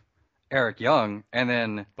of Eric Young, and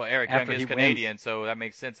then but Eric Young is Canadian, so that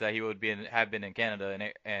makes sense that he would have been in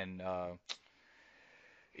Canada, and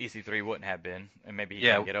EC3 wouldn't have been, and maybe he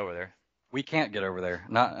can't get over there. We can't get over there.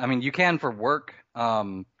 I mean, you can for work,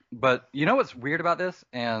 but you know what's weird about this,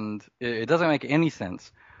 and it doesn't make any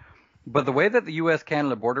sense. But the way that the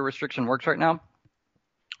U.S.-Canada border restriction works right now,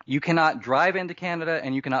 you cannot drive into Canada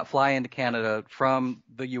and you cannot fly into Canada from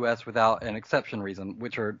the U.S. without an exception reason,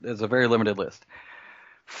 which is a very limited list.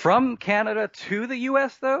 From Canada to the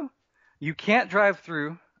U.S., though, you can't drive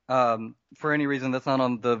through for any reason that's not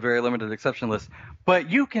on the very limited exception list. But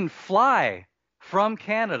you can fly from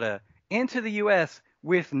Canada into the U.S.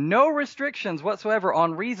 with no restrictions whatsoever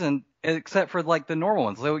on reason, except for like the normal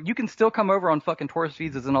ones. So you can still come over on fucking tourist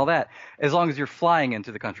visas and all that, as long as you're flying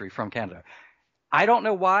into the country from Canada. I don't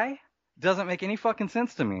know why. Doesn't make any fucking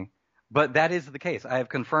sense to me. But that is the case. I have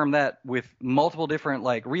confirmed that with multiple different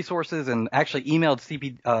like resources, and actually emailed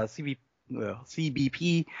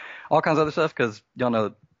CBP, all kinds of other stuff, because y'all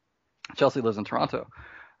know Chelsea lives in Toronto.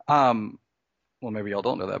 Well, maybe y'all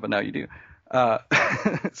don't know that, but now you do.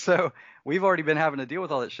 So We've already been having to deal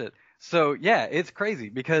with all that shit. So yeah, it's crazy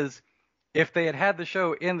because if they had had the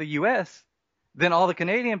show in the U.S., then all the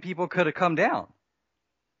Canadian people could have come down.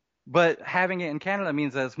 But having it in Canada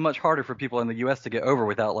means that it's much harder for people in the U.S. to get over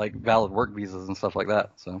without like valid work visas and stuff like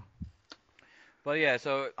that. So But yeah,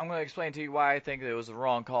 so I'm going to explain to you why I think it was the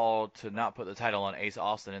wrong call to not put the title on Ace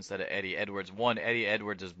Austin instead of Eddie Edwards. One, Eddie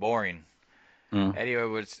Edwards is boring. mm, Eddie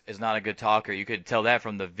Edwards is not a good talker. You could tell that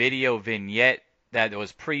from the video vignette that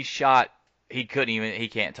was pre-shot. He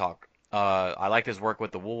can't talk. I like his work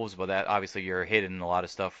with the Wolves, but that obviously you're hidden a lot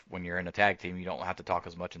of stuff when you're in a tag team. You don't have to talk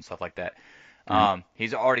as much and stuff like that. right.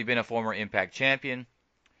 He's already been a former Impact champion.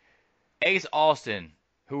 Ace Austin,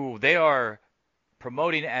 who they are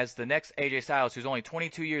promoting as the next AJ Styles, who's only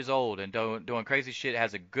 22 years old and doing crazy shit,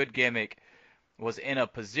 has a good gimmick, was in a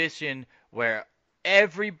position where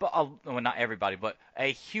well, not everybody, but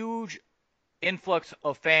a huge influx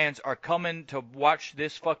of fans are coming to watch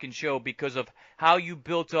this fucking show because of how you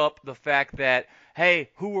built up the fact that,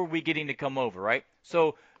 hey, who are we getting to come over, right?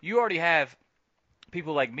 So you already have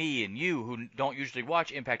people like me and you who don't usually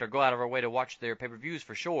watch Impact or go out of our way to watch their pay-per-views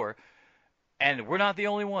for sure. And we're not the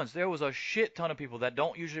only ones. There was a shit ton of people that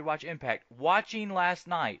don't usually watch Impact watching last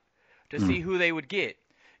night to Mm, see who they would get.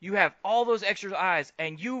 You have all those extra eyes,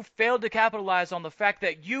 and you failed to capitalize on the fact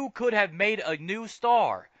that you could have made a new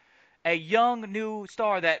star, a young new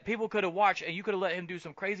star that people could have watched, and you could have let him do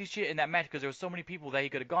some crazy shit in that match because there were so many people that he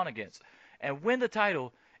could have gone against and win the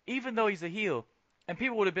title, even though he's a heel. And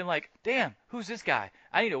people would have been like, "Damn, who's this guy?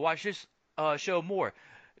 I need to watch this show more."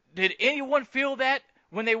 Did anyone feel that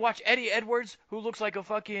when they watch Eddie Edwards, who looks like a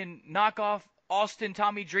fucking knockoff Austin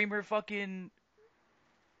Tommy Dreamer fucking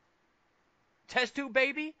test tube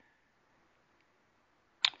baby?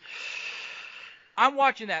 I'm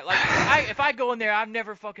watching that. Like, if I go in there, I've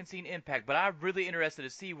never fucking seen Impact, but I'm really interested to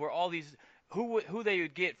see where all these who they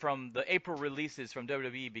would get from the April releases from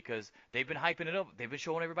WWE because they've been hyping it up. They've been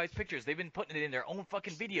showing everybody's pictures. They've been putting it in their own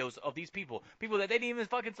fucking videos of these people that they didn't even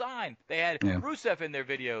fucking sign. They had yeah. Rusev in their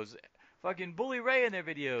videos, fucking Bully Ray in their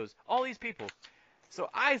videos, all these people. So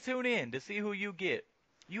I tune in to see who you get.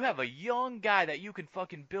 You have a young guy that you can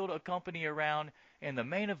fucking build a company around in the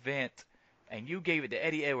main event, and you gave it to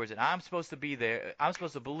Eddie Edwards, and I'm supposed to be there. I'm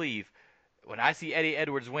supposed to believe when I see Eddie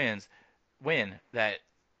Edwards win that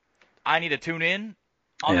I need to tune in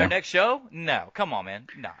on their Yeah. next show. No, come on, man,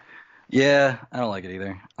 no. Yeah, I don't like it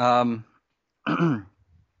either.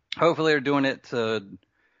 Hopefully they're doing it to,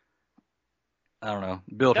 I don't know,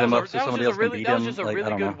 build him up so somebody else can beat That was him. just a Like, I really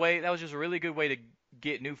don't good know. way. That was just a really good way to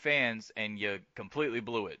get new fans, and you completely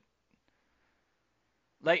blew it.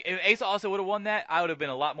 Like if Asa also would have won that, I would have been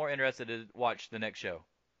a lot more interested to watch the next show.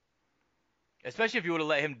 Especially if you would have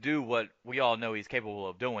let him do what we all know he's capable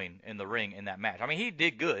of doing in the ring in that match. I mean, he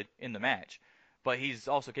did good in the match, but he's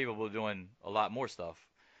also capable of doing a lot more stuff.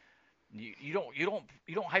 You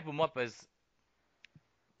don't hype him up as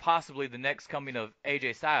possibly the next coming of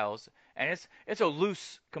AJ Styles, and it's a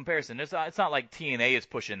loose comparison. It's not like TNA is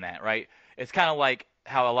pushing that, right? It's kind of like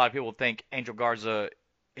how a lot of people think Angel Garza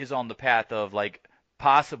is on the path of like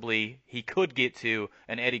possibly he could get to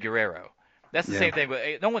an Eddie Guerrero. That's the Yeah. same thing,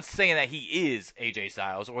 but no one's saying that he is AJ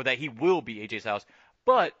Styles or that he will be AJ Styles,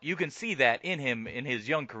 but you can see that in him in his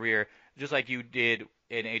young career, just like you did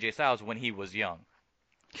in AJ Styles when he was young.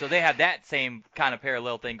 So they have that same kind of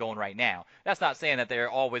parallel thing going right now. That's not saying that they're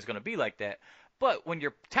always going to be like that. But when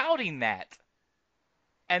you're touting that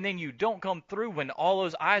and then you don't come through when all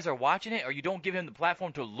those eyes are watching it or you don't give him the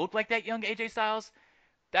platform to look like that young AJ Styles,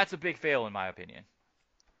 that's a big fail in my opinion.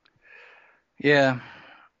 Yeah.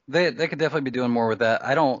 They could definitely be doing more with that.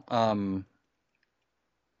 I don't, I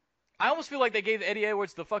almost feel like they gave Eddie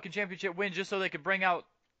Edwards the fucking championship win just so they could bring out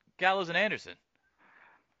Gallows and Anderson.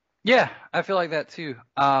 yeah, I feel like that too.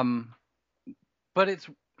 But it's,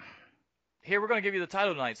 Here, we're going to give you the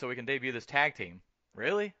title tonight so we can debut this tag team.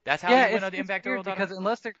 Really? That's how yeah, you win the it's Impact weird World title? because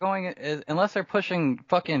unless they're pushing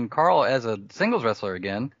fucking Carl as a singles wrestler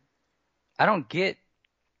again, I don't get,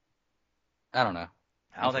 I don't know.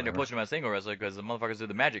 I don't It's think they're whatever. pushing him as single wrestler because the motherfuckers do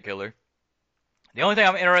the Magic Killer. The only thing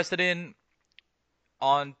I'm interested in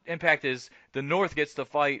on Impact is the North gets to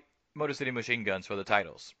fight Motor City Machine Guns for the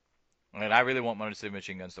titles. And I really want Motor City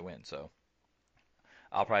Machine Guns to win, so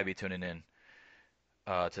I'll probably be tuning in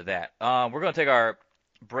to that. We're going to take our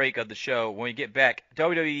break of the show. When we get back,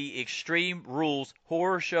 WWE Extreme Rules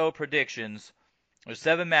Horror Show Predictions. There's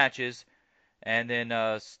 7 matches, and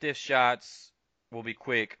then Stiff Shots will be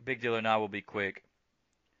quick. Big Deal or Not will be quick.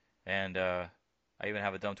 And I even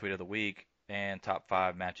have a dumb tweet of the week and top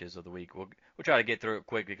 5 matches of the week. We'll try to get through it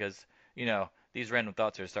quick because these random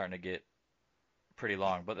thoughts are starting to get pretty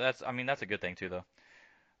long. But that's a good thing too, though.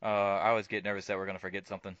 I always get nervous that we're gonna forget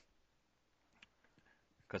something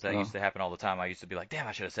because that used Oh. to happen all the time. I used to be like, damn,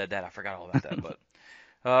 I should have said that. I forgot all about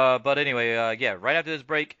that. But anyway, yeah. Right after this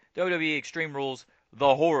break, WWE Extreme Rules,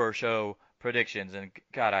 the horror show predictions, and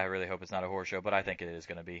God, I really hope it's not a horror show, but I think it is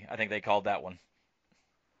gonna be. I think they called that one.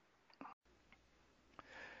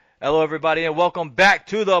 Hello, everybody, and welcome back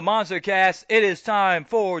to the Monster Cast. It is time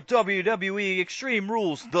for WWE Extreme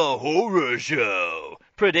Rules, the horror show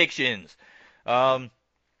predictions. Um,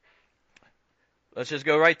 let's just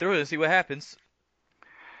go right through it and see what happens.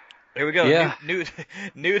 Here we go. Yeah,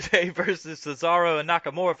 New Day versus Cesaro and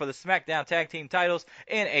Nakamura for the SmackDown Tag Team titles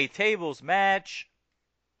in a tables match.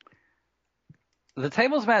 the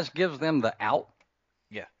tables match gives them the out,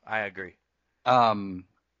 Yeah, I agree. um,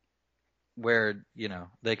 where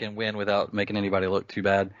they can win without making anybody look too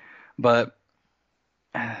bad. But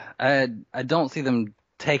I don't see them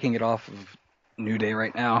taking it off of New Day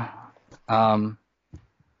right now.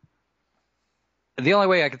 The only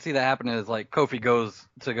way I could see that happening is like Kofi goes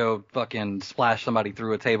to go fucking splash somebody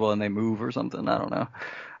through a table and they move or something. I don't know.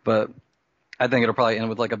 But I think it'll probably end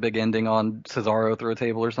with like a big ending on Cesaro through a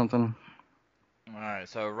table or something. All right,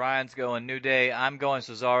 so Ryan's going New Day. I'm going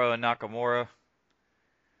Cesaro and Nakamura.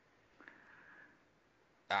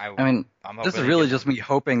 I mean, I'm this is hoping they really get. just me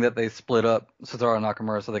hoping that they split up Cesaro and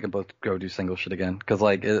Nakamura so they can both go do single shit again. Because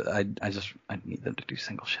like I need them to do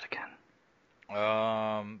single shit again.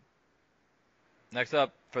 Next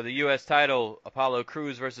up for the U.S. title, Apollo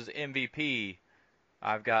Crews versus MVP.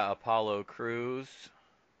 I've got Apollo Crews.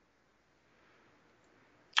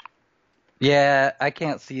 Yeah, I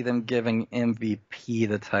can't see them giving MVP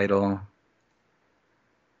the title.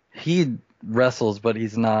 He wrestles, but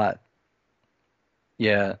he's not.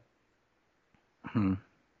 Yeah.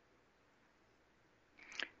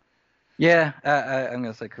 Yeah, I'm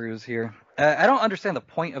gonna say Cruz here. I don't understand the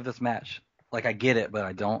point of this match. Like, I get it, but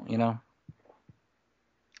I don't.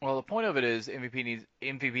 Well, the point of it is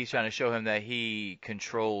MVP's trying to show him that he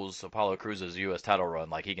controls Apollo Crews' U.S. title run.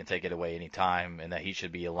 Like he can take it away anytime, and that he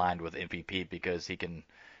should be aligned with MVP because he can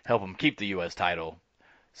help him keep the U.S. title.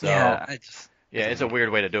 So Yeah, yeah, it's a weird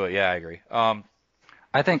way to do it. Yeah, I agree.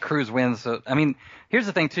 I think Cruz wins. So, I mean, here's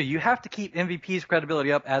the thing too. You have to keep MVP's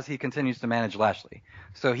credibility up as he continues to manage Lashley.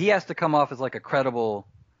 So he has to come off as like a credible,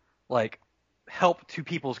 like, help to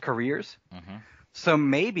people's careers. Mm-hmm. So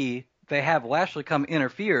maybe they have Lashley come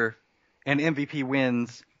interfere, and MVP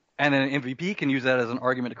wins, and then MVP can use that as an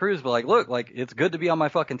argument to Cruz. But like, look, like it's good to be on my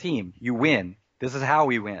fucking team. You win. This is how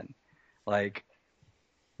we win. Like,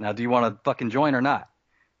 now do you want to fucking join or not?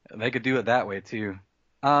 They could do it that way too.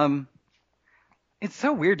 It's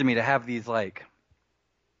so weird to me to have these like.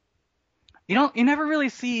 You never really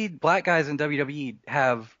see black guys in WWE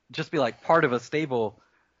have just be like part of a stable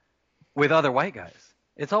with other white guys.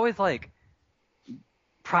 It's always like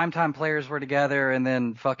primetime players were together, and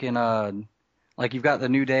then fucking like you've got the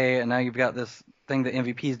New Day, and now you've got this thing that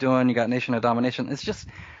MVP's doing. You got Nation of Domination. It's just,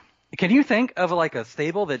 can you think of like a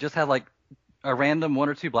stable that just had like a random one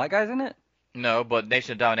or two black guys in it? No, but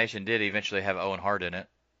Nation of Domination did eventually have Owen Hart in it.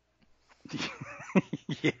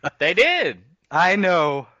 Yeah, They did. I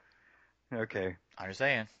know. Okay. I'm just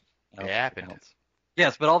saying. Oh, It happened.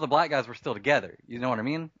 Yes, but all the black guys were still together. You know what I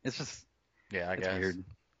mean? It's just, Yeah, I it's guess. weird.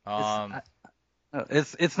 Um,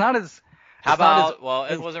 It's not as. How it's not as about, well,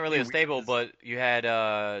 it wasn't really a weird stable, as- but you had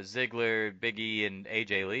Ziggler, Biggie, and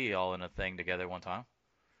AJ Lee all in a thing together one time.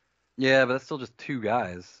 Yeah, but it's still just two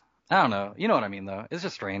guys. I don't know. You know what I mean, though. It's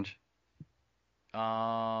just strange.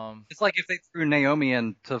 It's like if they threw Naomi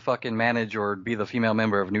in to fucking manage or be the female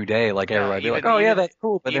member of New Day, like Yeah, everybody be like, even oh yeah, even that's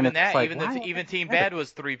cool. But then even it's that, like, even why the are even they Team together? Bad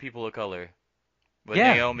was three people of color, with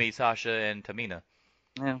Yeah, Naomi, Sasha, and Tamina.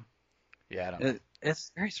 yeah. Yeah, I don't know.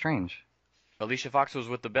 It's very strange. Alicia Fox was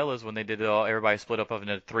with the Bellas when they did it all. Everybody split up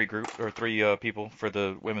into three people for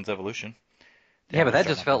the women's evolution. Yeah, Damn, but I'm that starting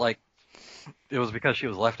just to felt feel. like it was because she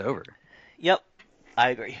was left over. Yep, I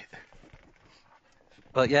agree.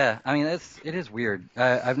 But yeah, I mean, it is weird.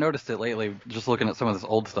 I've noticed it lately, just looking at some of this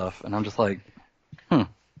old stuff, and I'm just like, Even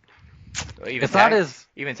it's not tag, as.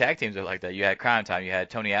 even tag teams are like that. You had Crime Time. You had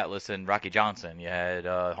Tony Atlas and Rocky Johnson. You had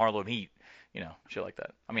Harlem Heat. Shit like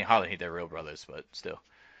that. I mean, Harlem Heat, they're real brothers, but still.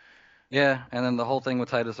 Yeah, and then the whole thing with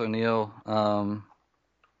Titus O'Neil,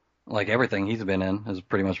 like everything he's been in has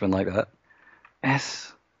pretty much been like that.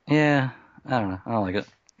 Yeah, I don't know. I don't like it.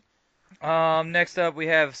 Next up we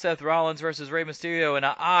have Seth Rollins versus Rey Mysterio in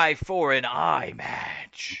an eye for an eye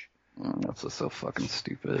match. That's just so fucking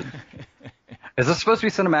stupid. Is this supposed to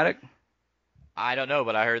be cinematic? I don't know,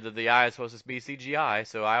 but I heard that the eye is supposed to be CGI,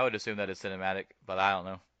 so I would assume that it's cinematic, but I don't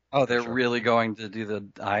know. Oh, they're Sure. really going to do the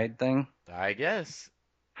eye thing? I guess.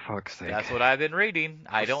 Fuck's sake. That's what I've been reading.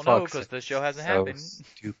 I For don't know fuck's because sake. the show hasn't So happened.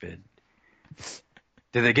 stupid.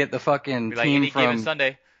 Did they get the fucking Be like team any given from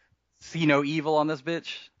Sunday. See No Evil on this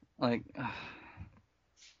bitch? Like,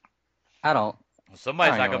 I don't.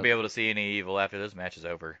 Somebody's not Even gonna be able to see any evil after this match is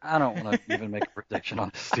over. I don't want to even make a prediction on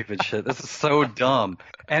this stupid shit. This is so dumb.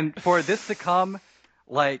 And for this to come,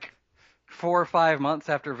 like, 4 or 5 months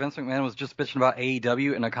after Vince McMahon was just bitching about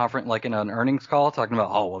AEW in a conference, like in an earnings call, talking about,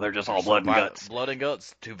 oh, well, they're just all blood and guts. Blood and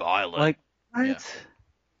guts, too violent. Like, what? Yeah.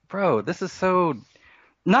 Bro, this is so.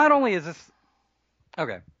 Not only is this.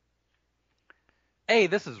 Okay. A,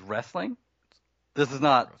 this is wrestling. This is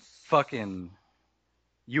not fucking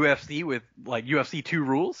UFC with like UFC 2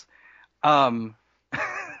 rules. I'm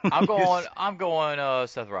going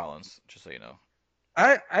Seth Rollins, just so you know.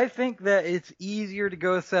 I think that it's easier to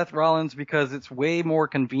go with Seth Rollins because it's way more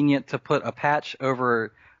convenient to put a patch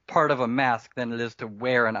over part of a mask than it is to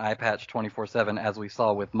wear an eye patch 24/7, as we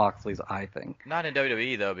saw with Moxley's eye thing. Not in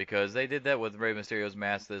WWE though, because they did that with Rey Mysterio's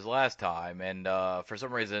mask this last time, and for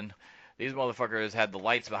some reason, these motherfuckers had the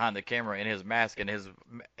lights behind the camera in his mask, and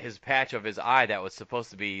his patch of his eye that was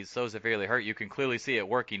supposed to be so severely hurt, you can clearly see it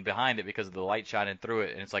working behind it because of the light shining through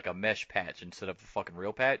it, and it's like a mesh patch instead of a fucking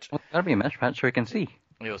real patch. Well, that'd be a mesh patch so we can see.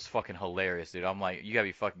 It was fucking hilarious, dude. I'm like, you gotta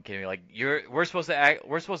be fucking kidding me. Like, we're supposed to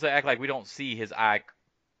act like we don't see his eye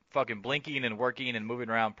fucking blinking and working and moving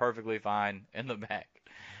around perfectly fine in the back.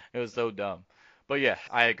 It was so dumb. But yeah,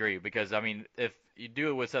 I agree because I mean, if you do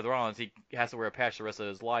it with Seth Rollins, he has to wear a patch the rest of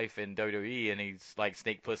his life in WWE, and he's like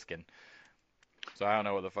Snake Plissken. So I don't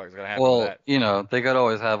know what the fuck's gonna happen with Well, that. they could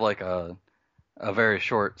always have like a very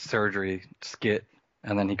short surgery skit,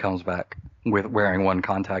 and then he comes back with wearing one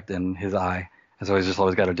contact in his eye. And so he's just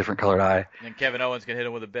always got a different colored eye, And Kevin Owens can hit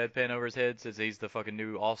him with a bedpan over his head since he's the fucking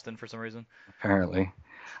new Austin for some reason. apparently.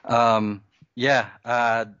 Yeah,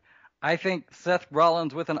 I think Seth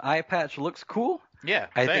Rollins with an eye patch looks cool. Yeah,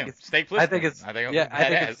 I same. think it's, Snake Plissken. I think it's, I think yeah, I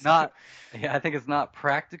think it's badass. not, yeah, I think it's not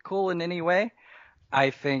practical in any way. I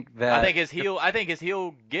think that, I think his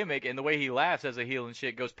heel gimmick and the way he laughs as a heel and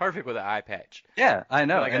shit goes perfect with an eye patch. yeah, I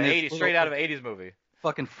know, Like and an this 80s, straight out of an 80s movie.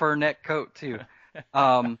 fucking fur neck coat too.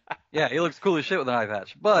 Yeah, he looks cool as shit with an eye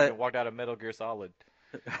patch, but Walked out of Metal Gear Solid.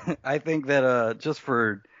 I think that just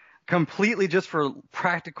for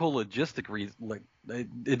practical logistic reasons, like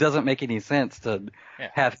it doesn't make any sense to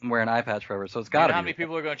have him wear an eye patch forever. So it's got to be. How many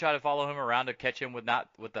people are going to try to follow him around to catch him with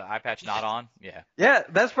the eye patch not on? Yeah. Yeah,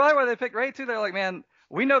 that's probably why they picked Ray too. They're like, man,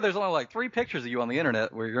 we know there's only like 3 pictures of you on the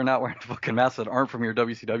internet where you're not wearing fucking masks that aren't from your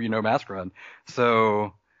WCW no mask run.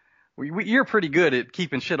 So you're pretty good at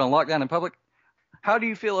keeping shit on lockdown in public. How do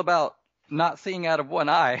you feel about not seeing out of one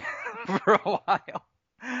eye for a while?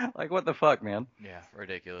 Like, what the fuck, man? Yeah,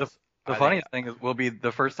 ridiculous. The funniest thing will be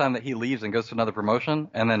the first time that he leaves and goes to another promotion,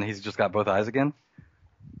 and then he's just got both eyes again.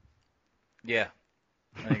 Yeah.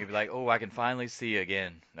 I think he'd be like, oh, I can finally see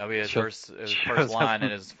again. That'll be his Shows first line up-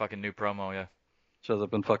 in his fucking new promo, yeah. Shows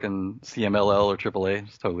up in fucking CMLL or AAA.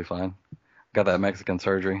 It's totally fine. Got that Mexican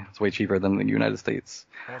surgery. It's way cheaper than the United States.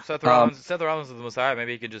 Well, Seth Rollins is the Messiah.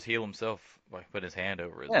 Maybe he can just heal himself, like put his hand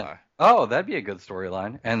over his eye. Oh, that'd be a good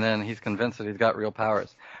storyline. And then he's convinced that he's got real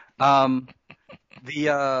powers.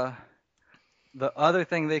 The other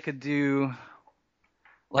thing they could do,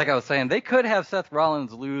 like I was saying, they could have Seth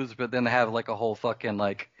Rollins lose, but then have like a whole fucking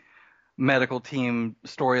like medical team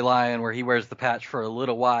storyline where he wears the patch for a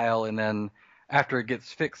little while, and then after it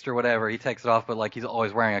gets fixed or whatever, he takes it off, but like he's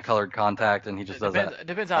always wearing a colored contact, and he just does that. It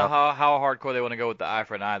depends on how hardcore they want to go with the eye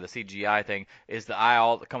for an eye, the CGI thing. Is the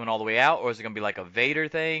eye coming all the way out, or is it going to be like a Vader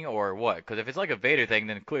thing, or what? Because if it's like a Vader thing,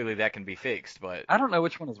 then clearly that can be fixed. But I don't know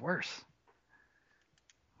which one is worse.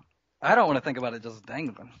 I don't want to think about it just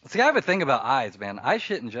dangling. See, I have a thing about eyes, man. Eye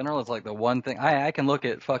shit in general is like the one thing. I can look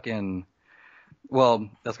at fucking. Well,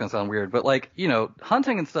 that's gonna sound weird, but like,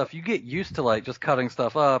 hunting and stuff, you get used to like just cutting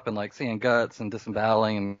stuff up and like seeing guts and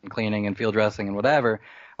disemboweling and cleaning and field dressing and whatever,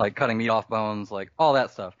 like cutting meat off bones, like all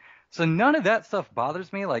that stuff. So none of that stuff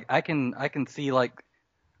bothers me. Like I can see like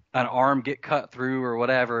an arm get cut through or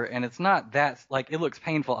whatever, and it's not that like it looks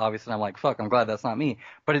painful, obviously. And I'm like, fuck, I'm glad that's not me.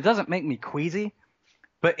 But it doesn't make me queasy.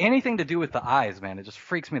 But anything to do with the eyes, man, it just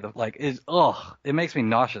freaks me. It makes me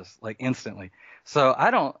nauseous like instantly. So I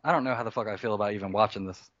don't know how the fuck I feel about even watching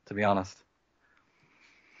this, to be honest.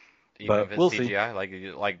 even But if it's we'll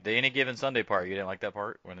CGI, like the Any Given Sunday part, you didn't like that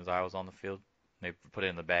part when his eye was on the field. They put it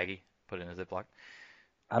in the baggie, put it in a Ziploc.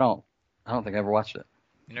 I don't think I ever watched it.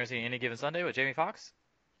 You never seen Any Given Sunday with Jamie Foxx?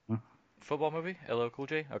 Hmm. Football movie? LL Cool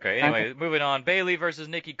J? Okay, anyway, moving on. Bayley versus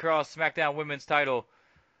Nikki Cross, SmackDown Women's title.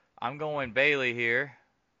 I'm going Bayley here.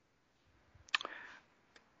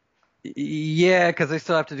 Yeah, because they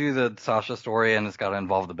still have to do the Sasha story, and it's got to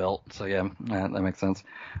involve the belt. So yeah, that makes sense.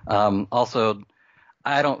 Also,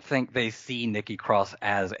 I don't think they see Nikki Cross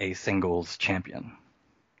as a singles champion.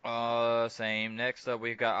 Same. Next up,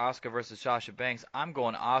 we've got Asuka versus Sasha Banks. I'm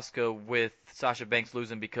going Asuka with Sasha Banks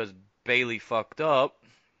losing because Bailey fucked up.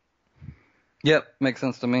 Yep, makes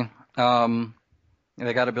sense to me.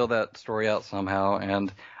 They got to build that story out somehow,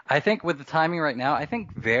 and I think with the timing right now, I think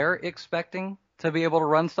they're expecting to be able to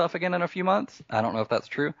run stuff again in a few months. I don't know if that's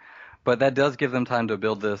true, but that does give them time to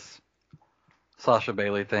build this Sasha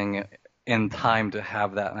Bailey thing in time to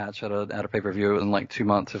have that match at a pay-per-view in like 2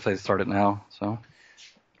 months if they start it now. So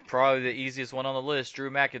Probably the easiest one on the list. Drew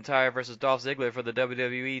McIntyre versus Dolph Ziggler for the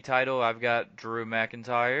WWE title. I've got Drew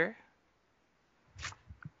McIntyre.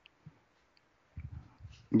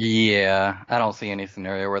 yeah, I don't see any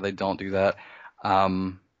scenario where they don't do that.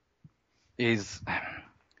 Um, is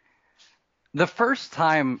the first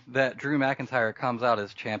time that Drew McIntyre comes out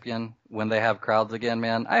as champion when they have crowds again,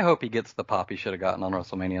 man. I hope he gets the pop he should have gotten on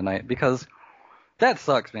WrestleMania night because that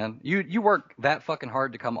sucks, man. You work that fucking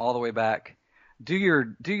hard to come all the way back. Do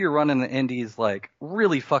your run in the indies, like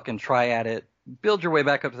really fucking try at it. Build your way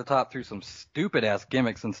back up to the top through some stupid ass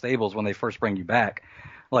gimmicks and stables when they first bring you back.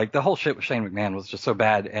 Like the whole shit with Shane McMahon was just so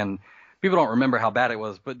bad, and people don't remember how bad it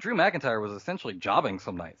was. But Drew McIntyre was essentially jobbing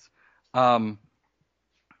some nights. Um,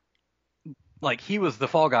 like he was the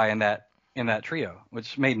fall guy in that trio,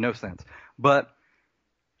 which made no sense. But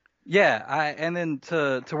yeah, and then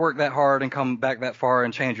to work that hard and come back that far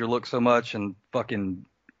and change your look so much and fucking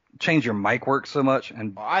change your mic work so much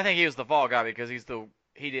and Well, I think he was the fall guy because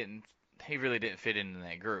he really didn't fit in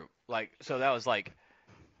that group. Like, so that was like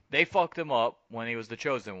they fucked him up when he was the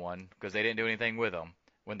chosen one because they didn't do anything with him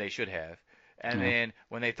when they should have. And yeah. then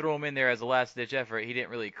when they threw him in there as a last ditch effort, he didn't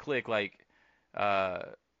really click uh,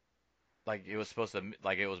 like it was supposed to,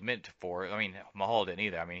 like it was meant for. I mean, Mahal didn't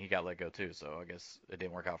either. I mean, he got let go too, so I guess it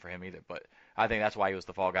didn't work out for him either. But I think that's why he was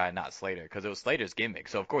the fall guy and not Slater because it was Slater's gimmick.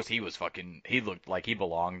 So of course he looked like he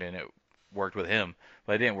belonged and it worked with him,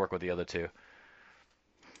 but it didn't work with the other two.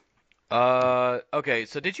 Okay,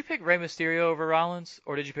 so did you pick Rey Mysterio over Rollins,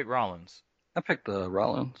 or did you pick Rollins? I picked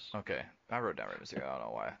Rollins. Okay, I wrote down Rey Mysterio. I don't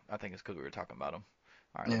know why. I think it's because we were talking about him.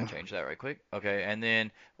 All right, let me Yeah. change that right quick. Okay, and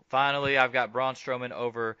then finally, I've got Braun Strowman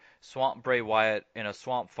over Swamp Bray Wyatt in a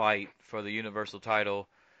swamp fight for the Universal title,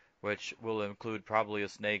 which will include probably a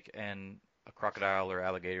snake and a crocodile or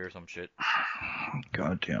alligator or some shit.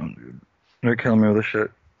 God damn, dude. They're killing me with this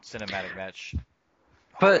shit. Cinematic match.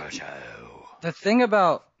 But Horror show. the thing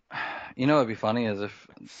about, what'd be funny is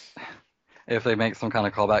if they make some kind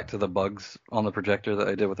of callback to the bugs on the projector that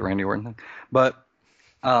they did with the Randy Orton thing. But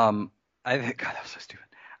I think God, that was so stupid.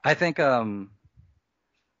 I think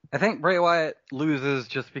I think Bray Wyatt loses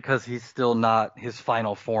just because he's still not his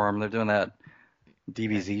final form. They're doing that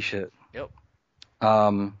DBZ shit. Yep.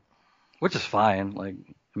 Which is fine. Like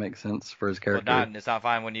it makes sense for his Well, character. not it's not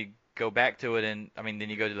fine when you go back to it, and I mean, then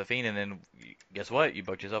you go to the Fiend, and then guess what? You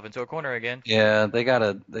booked yourself into a corner again. Yeah, they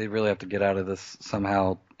really have to get out of this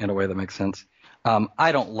somehow in a way that makes sense.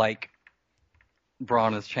 I don't like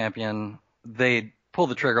Braun as champion. They pulled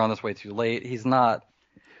the trigger on this way too late. He's not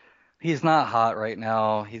hot right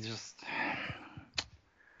now. He's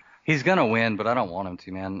gonna win, but I don't want him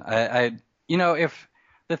to, man. If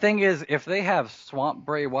the thing is, if they have Swamp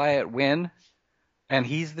Bray Wyatt win and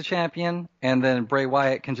he's the champion, and then Bray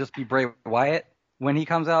Wyatt can just be Bray Wyatt when he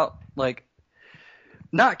comes out, like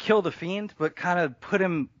not kill the Fiend, but kind of put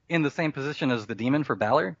him in the same position as the Demon for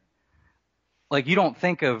Balor. Like you don't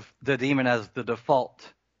think of the Demon as the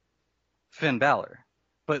default Finn Balor.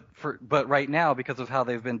 But right now, because of how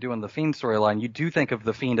they've been doing the Fiend storyline, you do think of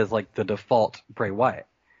the Fiend as like the default Bray Wyatt.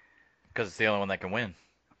 Because it's the only one that can win.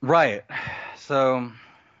 Right. So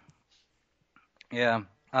yeah.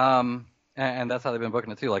 And that's how they've been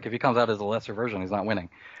booking it too. Like if he comes out as a lesser version, he's not winning.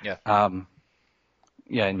 Yeah.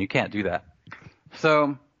 Yeah, and you can't do that.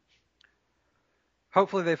 So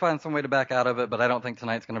hopefully they find some way to back out of it, but I don't think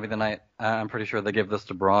tonight's going to be the night. I'm pretty sure they give this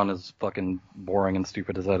to Braun, as fucking boring and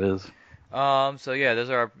stupid as that is. So yeah, those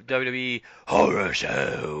are our WWE horror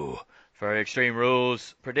show for Extreme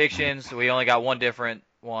Rules predictions. We only got one different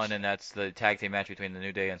one, and that's the tag team match between the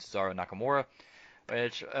New Day and Cesaro Nakamura.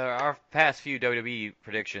 Which our past few WWE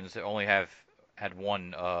predictions only have had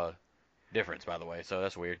one difference, by the way. So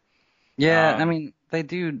that's weird. Yeah, I Um, mean, they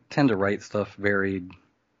do tend to write stuff very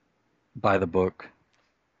by the book.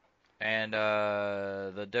 and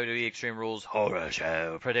the WWE Extreme Rules horror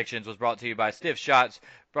show predictions was brought to you by Stiff Shots.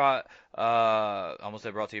 Almost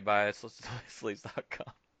said brought to you by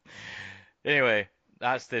Sleeves.com. Anyway,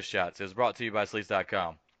 not Stiff Shots. It was brought to you by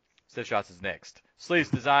Sleeves.com. Stiff Shots is next. Sleece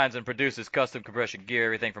designs and produces custom compression gear,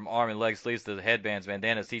 everything from arm and leg sleeves to headbands,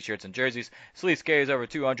 bandanas, t-shirts, and jerseys. Sleece carries over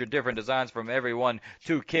 200 different designs from everyone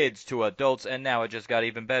to kids to adults, and now it just got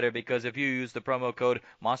even better because if you use the promo code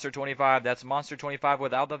Monster25, that's Monster25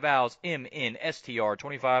 without the vowels,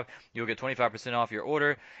 MNSTR25, you'll get 25% off your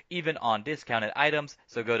order, even on discounted items.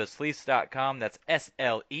 So go to sleece.com, that's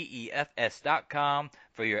SLEEFS.com,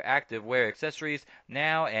 for your active wear accessories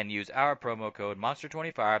now and use our promo code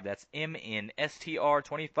Monster25, that's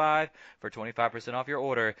MNSTR25, for 25% off your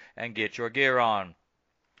order and get your gear on.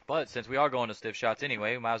 But since we are going to stiff shots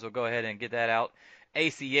anyway, we might as well go ahead and get that out.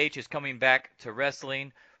 ACH is coming back to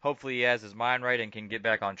wrestling. Hopefully he has his mind right and can get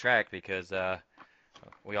back on track because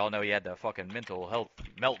we all know he had the fucking mental health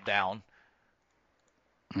meltdown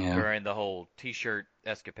during the whole t-shirt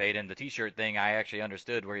escapade. And the t-shirt thing, I actually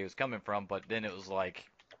understood where he was coming from, but then it was like,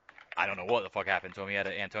 I don't know what the fuck happened to him. He had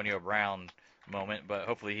an Antonio Brown moment, but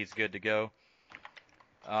hopefully he's good to go.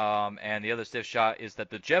 And the other stiff shot is that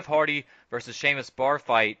the Jeff Hardy versus Sheamus bar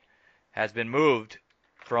fight has been moved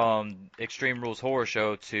from Extreme Rules Horror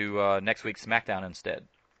Show to next week's SmackDown instead.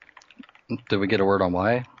 Did we get a word on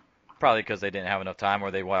why? Probably because they didn't have enough time, or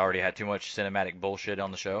they already had too much cinematic bullshit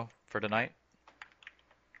on the show for tonight.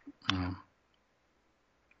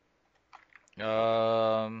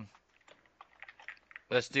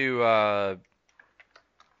 Let's do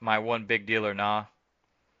my one big deal or nah.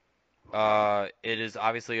 It is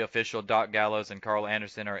obviously official. Doc Gallows and Carl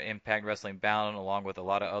Anderson are Impact Wrestling bound, along with a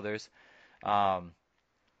lot of others.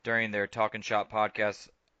 During their Talking Shop podcast,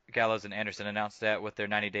 Gallows and Anderson announced that with their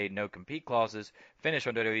 90-day no-compete clauses finished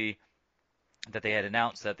on WWE, that they had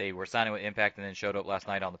announced that they were signing with Impact and then showed up last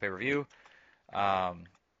night on the pay-per-view.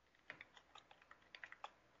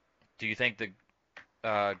 Do you think the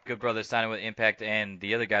Good Brothers signing with Impact and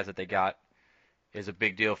the other guys that they got is a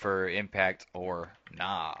big deal for Impact or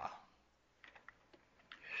nah?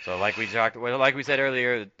 So like we said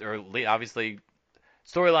earlier, obviously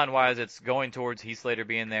storyline wise, it's going towards Heath Slater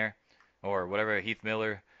being there, or whatever, Heath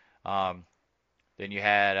Miller. Then you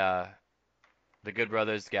had the Good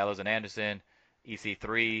Brothers, Gallows and Anderson,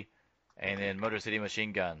 EC3, and then Motor City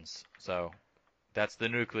Machine Guns. So that's the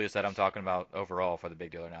nucleus that I'm talking about overall for the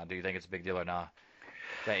big deal or not. Do you think it's a big deal or not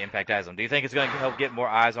that Impact has them? Do you think it's going to help get more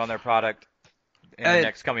eyes on their product in the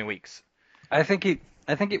next coming weeks? I think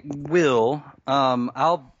it will.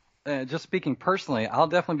 I'll just speaking personally, I'll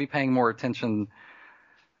definitely be paying more attention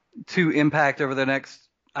to Impact over the next.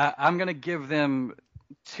 I'm going to give them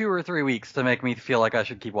 2 or 3 weeks to make me feel like I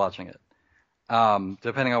should keep watching it.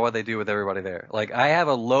 Depending on what they do with everybody there. Like, I have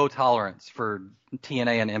a low tolerance for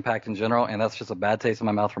TNA and Impact in general, and that's just a bad taste in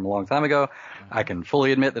my mouth from a long time ago. Mm-hmm. I can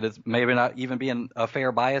fully admit that it's maybe not even being a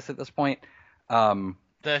fair bias at this point.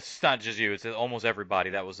 That's not just you. It's almost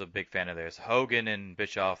everybody that was a big fan of theirs. Hogan and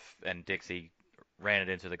Bischoff and Dixie ran it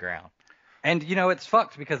into the ground. And, it's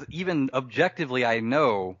fucked because even objectively I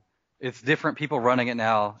know it's different people running it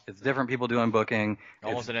now. It's different people doing booking.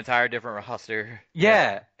 Almost an entire different roster.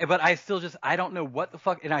 Yeah, but I don't know what the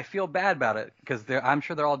fuck, and I feel bad about it because I'm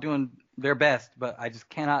sure they're all doing their best, but I just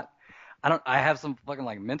cannot. I have some fucking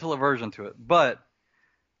like mental aversion to it. But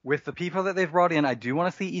with the people that they've brought in, I do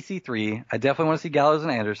want to see EC3. I definitely want to see Gallows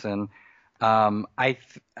and Anderson. I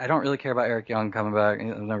don't really care about Eric Young coming back.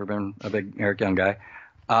 I've never been a big Eric Young guy.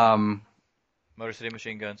 Motor City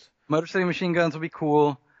Machine Guns. Motor City Machine Guns will be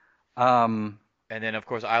cool. And then, of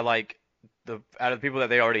course, I like out of the people that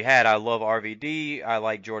they already had, I love RVD, I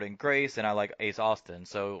like Jordan Grace, and I like Ace Austin.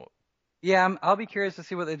 So, yeah, I'll be curious to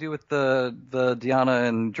see what they do with the Deanna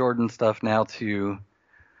and Jordan stuff now too.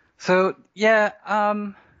 So, yeah,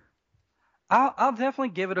 I'll definitely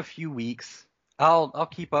give it a few weeks. I'll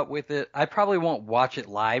keep up with it. I probably won't watch it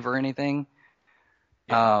live or anything.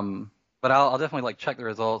 Yeah. But I'll definitely like check the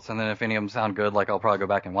results, and then if any of them sound good, like I'll probably go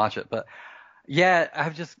back and watch it. But yeah,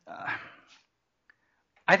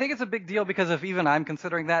 I think it's a big deal because if even I'm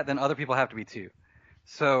considering that, then other people have to be too.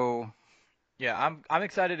 So yeah, I'm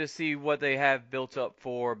excited to see what they have built up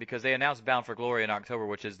for, because they announced Bound for Glory in October,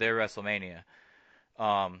 which is their WrestleMania.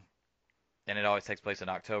 And it always takes place in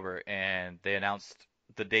October, and they announced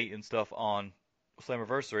the date and stuff on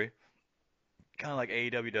SLAMMIVERSARY, kind of like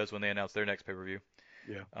AEW does when they announce their next pay-per-view.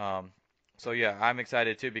 Yeah. So yeah, I'm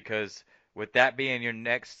excited too, because with that being your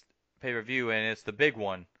next pay-per-view, and it's the big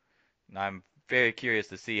one, I'm very curious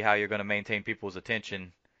to see how you're going to maintain people's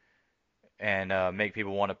attention and make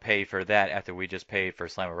people want to pay for that after we just paid for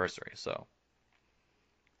Slammiversary. So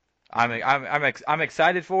I'm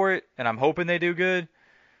excited for it, and I'm hoping they do good.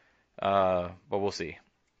 But we'll see.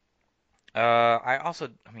 I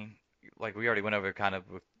mean, like we already went over kind of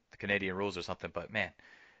with the Canadian rules or something, but man,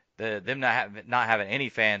 them not having any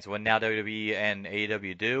fans when now WWE and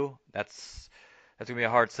AEW do, that's gonna be a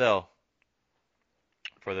hard sell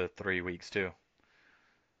for the 3 weeks too.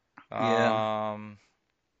 Yeah. Um,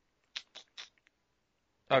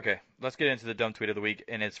 okay, let's get into the dumb tweet of the week,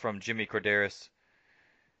 and it's from Jimmy Corderas,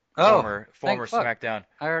 Oh, former thank fuck. SmackDown.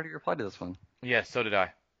 I already replied to this one. Yes, so did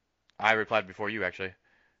I. I replied before you actually.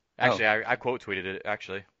 Oh, Actually, I quote tweeted it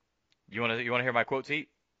actually. You wanna hear my quote tweet?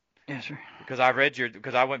 yeah, sure. Because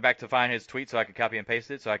I went back to find his tweet so I could copy and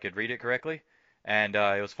paste it so I could read it correctly, and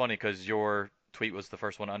it was funny because your tweet was the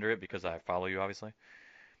first one under it because I follow you obviously.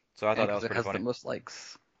 So I And thought that because was it pretty has the funny. most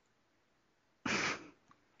likes.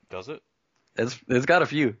 Does it? It's got a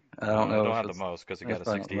few. I don't It know don't if have the most because it it's got a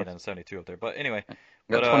probably not the 68 most. and a 72 up there. But anyway,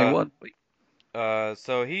 Got but 21. Wait.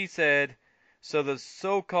 so he said, so the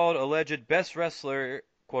so-called alleged best wrestler,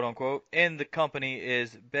 quote unquote, in the company is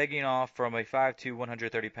begging off from a 5'2",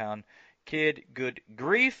 130-pound kid. Good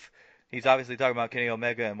grief. He's obviously talking about Kenny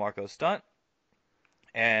Omega and Marco Stunt.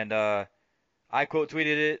 And I quote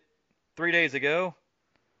tweeted it 3 days ago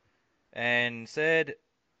and said,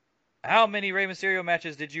 "How many Rey Mysterio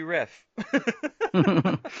matches did you ref?"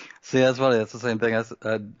 See, that's funny. That's the same thing.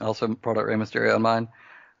 I also brought up Rey Mysterio on mine.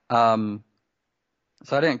 Um,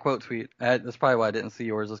 so I didn't quote tweet. That's probably why I didn't see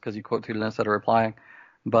yours, is because you quote tweeted instead of replying.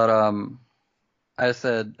 But I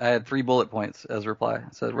said I had 3 bullet points as reply. I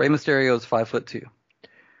said Rey Mysterio is 5'2".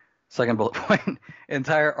 Second bullet point: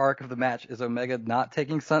 entire arc of the match is Omega not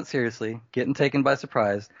taking Stunt seriously, getting taken by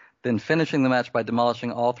surprise, then finishing the match by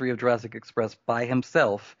demolishing all 3 of Jurassic Express by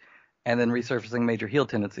himself, and then resurfacing major heel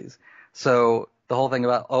tendencies. So the whole thing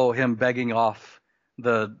about him begging off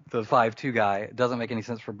the 5'2" guy doesn't make any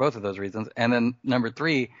sense for both of those reasons. And then number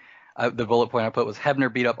 3, the bullet point I put was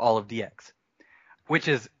Hebner beat up all of DX. Which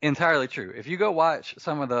is entirely true. If you go watch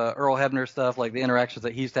some of the Earl Hebner stuff, like the interactions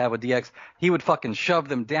that he used to have with DX, he would fucking shove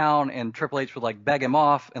them down, and Triple H would like beg him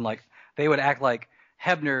off, and like they would act like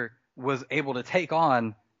Hebner was able to take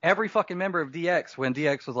on every fucking member of DX when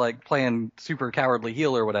DX was like playing super cowardly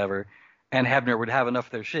heel or whatever, and Hebner would have enough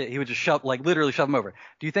of their shit. He would just literally shove them over.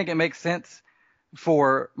 Do you think it makes sense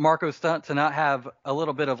for Marco Stunt to not have a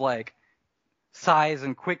little bit of like size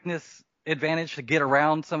and quickness advantage to get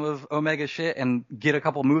around some of Omega's shit and get a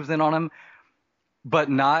couple moves in on him,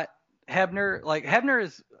 but not Hebner? Like, Hebner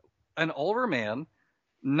is an older man,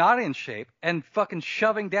 not in shape, and fucking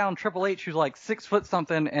shoving down Triple H, who's like 6 foot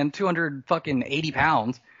something and 280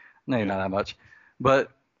 pounds. No, Yeah. not that much,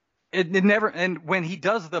 but it never. And when he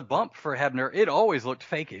does the bump for Hebner, it always looked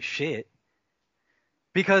fake as shit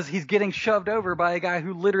because he's getting shoved over by a guy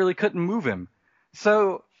who literally couldn't move him.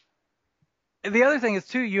 So the other thing is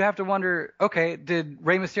too, you have to wonder, okay, did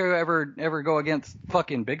Rey Mysterio ever go against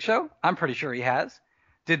fucking Big Show? I'm pretty sure he has.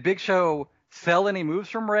 Did Big Show sell any moves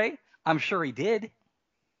from Rey? I'm sure he did.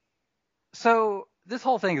 So this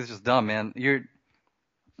whole thing is just dumb, man.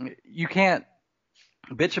 You can't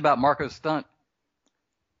bitch about Marco Stunt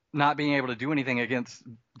not being able to do anything against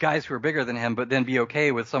guys who are bigger than him, but then be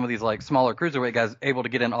okay with some of these like smaller cruiserweight guys able to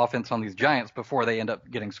get in offense on these giants before they end up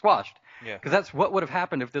getting squashed. Yeah. Because that's what would have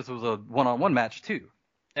happened if this was a one-on-one match too.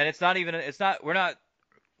 And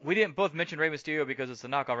we didn't both mention Rey Mysterio because it's a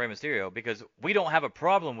knock on Rey Mysterio, because we don't have a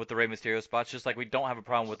problem with the Rey Mysterio spots, just like we don't have a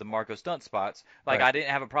problem with the Marco Stunt spots. Like, Right. I didn't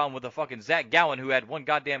have a problem with the fucking Zach Gowen, who had one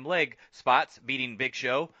goddamn leg, spots beating Big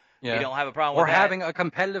Show. Yeah. We don't have a problem Or with that. having a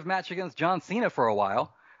competitive match against John Cena for a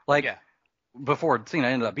while, like Yeah. before Cena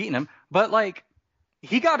ended up beating him. But like,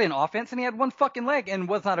 he got in offense and he had one fucking leg and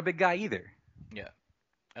was not a big guy either. Yeah.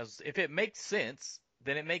 If it makes sense,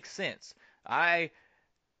 then it makes sense.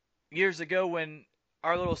 Years ago when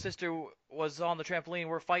our little sister was on the trampoline,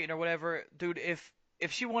 we're fighting or whatever, dude, if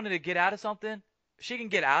she wanted to get out of something, she can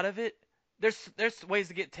get out of it. There's ways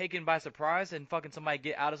to get taken by surprise and fucking somebody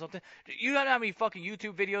get out of something. You know how many fucking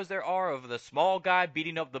YouTube videos there are of the small guy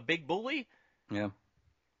beating up the big bully? Yeah.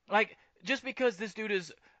 Like, just because this dude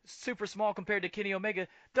is super small compared to Kenny Omega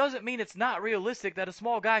doesn't mean it's not realistic that a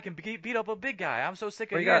small guy can beat up a big guy. I'm so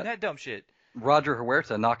sick of Well, you hearing got that dumb shit. Roger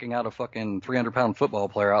Huerta knocking out a fucking 300-pound football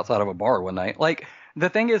player outside of a bar one night. Like, the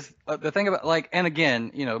thing about, like, and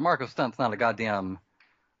again, you know, Marco Stunt's not a goddamn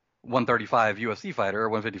 135 UFC fighter or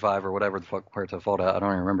 155 or whatever the fuck Huerta fought at. I don't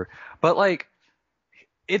even remember. But like,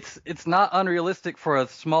 it's not unrealistic for a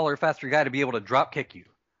smaller, faster guy to be able to drop kick you.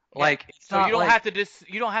 Like, it's So not you don't like have to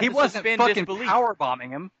he wasn't suspend fucking disbelief. power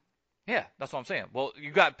bombing him. Yeah, that's what I'm saying. Well,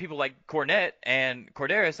 you got people like Cornette and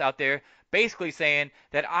Corderas out there basically saying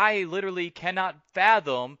that I literally cannot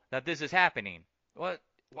fathom that this is happening. What?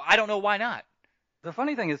 Well, I don't know why not. The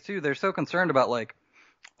funny thing is too, they're so concerned about like,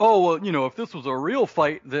 oh well, you know, if this was a real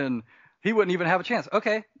fight, then he wouldn't even have a chance.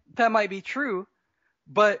 Okay, that might be true,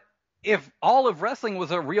 But if all of wrestling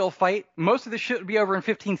was a real fight, most of this shit would be over in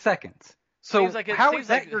 15 seconds. So how is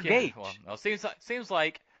that your yeah. gauge? Well, no, seems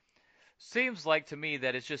like to me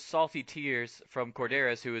that it's just salty tears from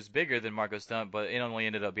Corderas, who is bigger than Marco Stunt, but it only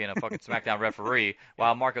ended up being a fucking SmackDown referee,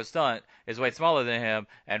 while Marco Stunt is way smaller than him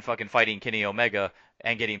and fucking fighting Kenny Omega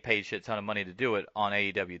and getting paid shit ton of money to do it on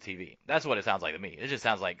AEW TV. That's what it sounds like to me. It just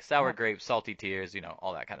sounds like sour grapes, salty tears,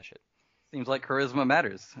 all that kind of shit. Seems like charisma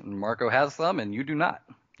matters, and Marco has some, and you do not.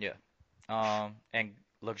 Yeah. And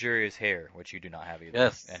luxurious hair, which you do not have either.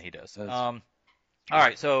 Yes. And he does. That's... All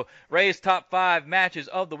right, so Ray's top 5 matches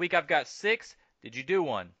of the week. I've got 6. Did you do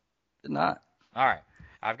one? Did not. All right.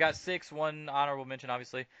 I've got 6, one honorable mention,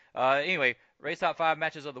 obviously. Anyway, Ray's top 5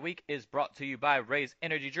 matches of the week is brought to you by Ray's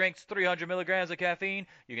Energy Drinks, 300 milligrams of caffeine.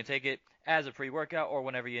 You can take it as a pre-workout or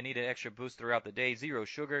whenever you need an extra boost throughout the day. 0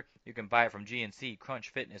 sugar. You can buy it from GNC,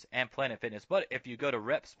 Crunch Fitness, and Planet Fitness. But if you go to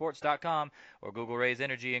repsports.com or Google Ray's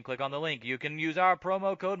Energy and click on the link, you can use our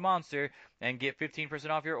promo code MONSTER and get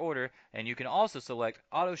 15% off your order. And you can also select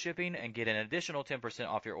auto shipping and get an additional 10%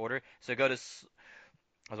 off your order. So go to...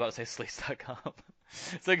 I was about to say sleaze.com.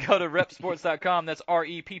 So go to repsports.com, that's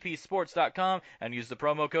REPP sports.com, and use the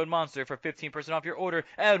promo code MONSTER for 15% off your order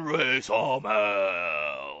and raise all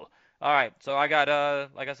hell. Alright, so I got,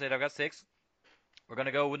 like I said, I've got 6. We're going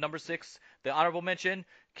to go with number 6, the honorable mention,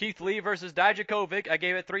 Keith Lee versus Dijakovic. I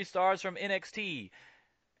gave it 3 stars from NXT.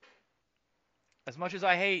 As much as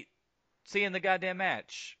I hate seeing the goddamn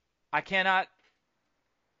match, I cannot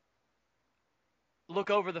look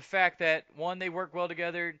over the fact that, 1, they work well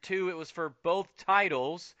together, 2, it was for both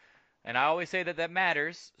titles, and I always say that that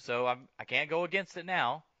matters, so I can't go against it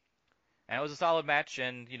now. And it was a solid match,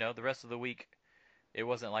 and, the rest of the week, it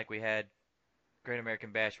wasn't like we had Great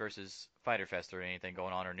American Bash versus Fyter Fest or anything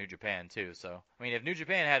going on, or New Japan, too. So, I mean, if New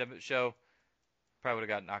Japan had a show, probably would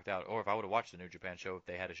have gotten knocked out, or if I would have watched the New Japan show if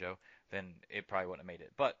they had a show, then it probably wouldn't have made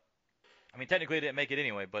it. But, I mean, technically it didn't make it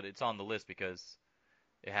anyway, but it's on the list because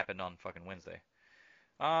it happened on fucking Wednesday.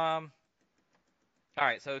 Alright,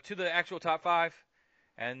 so to the actual top 5,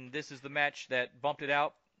 and this is the match that bumped it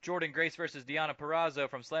out. Jordynne Grace versus Deonna Purrazzo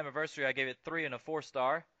from Slammiversary. I gave it 3 and a 4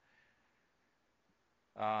 star.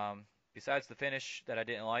 Besides the finish that I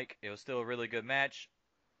didn't like, it was still a really good match.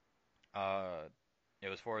 It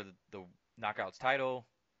was for the Knockouts title.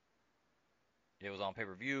 It was on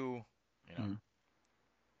pay-per-view. I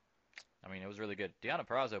mean, it was really good. Deonna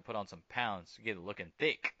Purrazzo put on some pounds to get it looking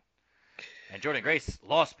thick. And Jordynne Grace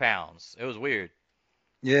lost pounds. It was weird.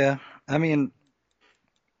 Yeah, I mean,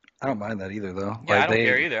 I don't mind that either, though. Yeah, I don't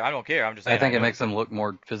care either. I don't care. I'm just saying. I think it makes them look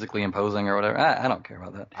more physically imposing or whatever. I don't care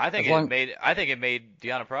about that. I think it made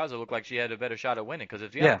Deonna Purrazzo look like she had a better shot at winning. Because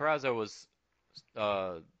if Deonna Purrazzo was,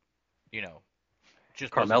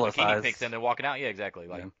 just Carmella bikini pics and then walking out, yeah, exactly.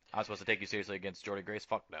 Like I'm supposed to take you seriously against Jordynne Grace.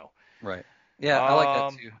 Fuck no. Right. Yeah, I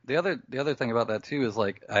like that too. The other thing about that too is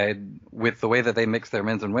like with the way that they mix their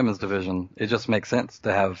men's and women's division, it just makes sense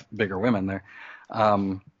to have bigger women there.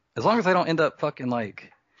 As long as they don't end up fucking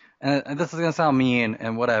like, and this is gonna sound mean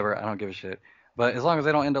and whatever, I don't give a shit. But as long as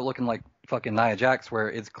they don't end up looking like fucking Nia Jax, where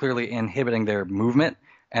it's clearly inhibiting their movement,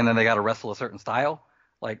 and then they got to wrestle a certain style.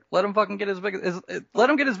 Like, let them fucking get as big as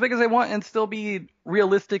they want and still be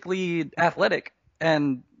realistically athletic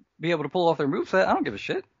and be able to pull off their moveset. I don't give a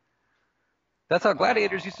shit. That's how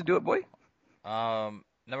gladiators used to do it, boy.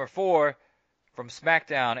 Number 4 from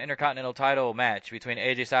SmackDown, Intercontinental title match between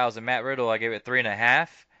AJ Styles and Matt Riddle. I gave it 3.5.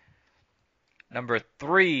 Number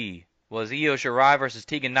 3 was Io Shirai versus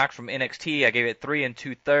Tegan Nox from NXT. I gave it 3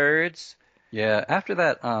 2/3. Yeah, after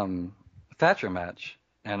that Thatcher match,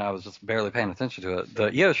 and I was just barely paying attention to it, the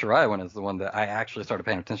Io Shirai one is the one that I actually started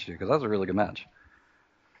paying attention to because that was a really good match.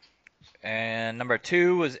 And number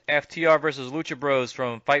 2 was FTR versus Lucha Bros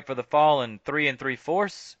from Fight for the Fallen, 3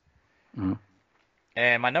 3/4. Mm-hmm.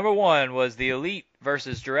 And my number 1 was the Elite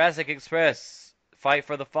versus Jurassic Express, Fight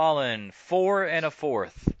for the Fallen, 4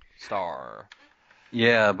 1/4 star.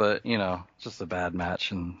 Yeah, but just a bad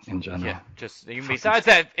match in general. Yeah, just besides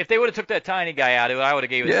that, if they would have took that tiny guy out, I would have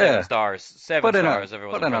gave it 7 stars. 7 stars.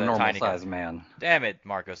 Put in a normal size man. Damn it,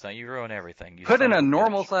 Marcos! Now you ruin everything. Put in a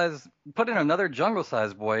normal size. Put in another jungle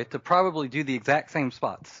size boy to probably do the exact same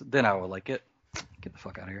spots. Then I would like it. Get the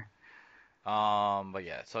fuck out of here. But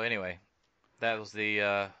yeah. So anyway, that was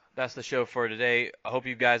that's the show for today. I hope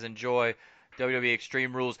you guys enjoy WWE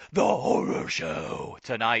Extreme Rules, the horror show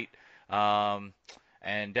tonight.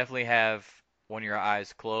 And definitely have one of your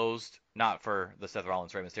eyes closed, not for the Seth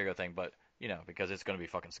Rollins Rey Mysterio thing, but because it's gonna be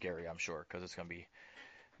fucking scary, I'm sure, because it's gonna be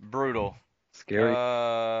brutal. Scary.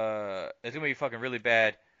 It's gonna be fucking really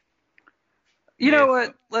bad. You know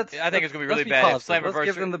what? I think it's gonna be really be bad if positive. Let's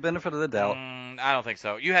give Slammiversary. them the benefit of the doubt. I don't think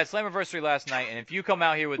so. You had Slammiversary last night, and if you come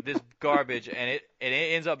out here with this garbage and it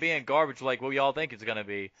ends up being garbage like what we all think it's gonna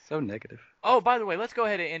be. So negative. Oh, by the way, let's go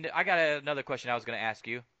ahead and end it. I got another question I was gonna ask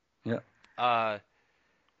you. Yeah.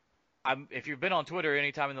 If you've been on Twitter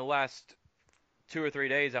anytime in the last 2 or 3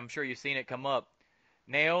 days, I'm sure you've seen it come up.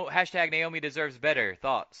 Hashtag Naomi deserves better.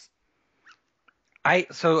 Thoughts?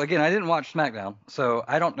 So again, I didn't watch SmackDown, so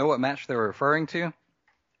I don't know what match they were referring to.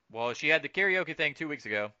 Well, she had the karaoke thing 2 weeks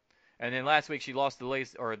ago, and then last week she lost to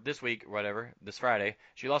Lacey, or this week, whatever, this Friday,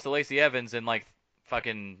 she lost to Lacey Evans in like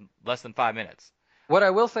fucking less than 5 minutes. What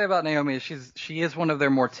I will say about Naomi is she is one of their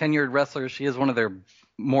more tenured wrestlers. She is one of their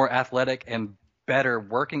more athletic and better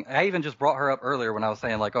working. I even just brought her up earlier when I was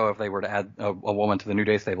saying like, oh, if they were to add a woman to the New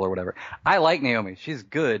Day stable or whatever. I like Naomi. She's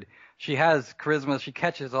good. She has charisma. She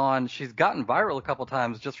catches on. She's gotten viral a couple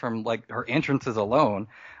times just from like her entrances alone.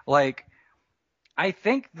 Like, I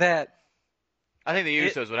think the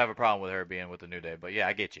Usos would have a problem with her being with the New Day, but yeah,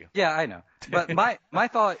 I get you. Yeah, I know. But my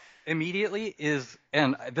thought immediately is,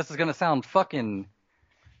 and this is gonna sound fucking.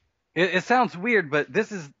 It sounds weird, but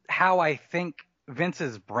this is how I think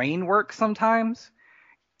Vince's brain works sometimes.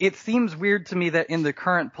 It seems weird to me that in the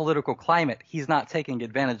current political climate, he's not taking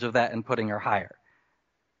advantage of that and putting her higher.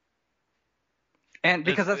 And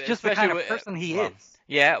because that's just the kind of person he is.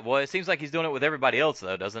 Yeah, well, it seems like he's doing it with everybody else,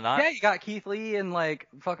 though, does it not? Yeah, you got Keith Lee and like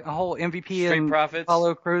fucking a whole MVP Street and Profits.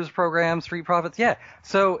 Apollo Crews program, Street Profits. Yeah.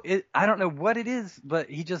 So I don't know what it is, but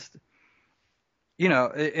he just,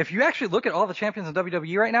 if you actually look at all the champions in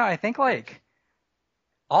WWE right now, I think like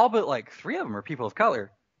all but like 3 of them are people of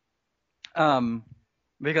color.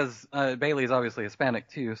 Because Bayley is obviously Hispanic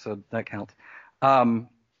too, so that counts.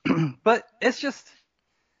 But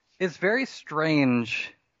it's very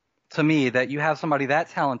strange to me that you have somebody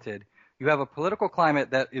that talented, you have a political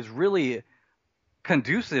climate that is really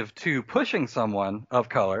conducive to pushing someone of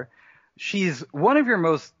color. She's one of your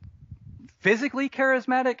most physically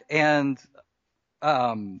charismatic and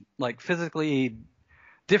like physically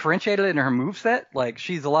differentiated in her moveset. Like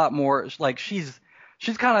she's a lot more like she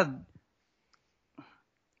kind of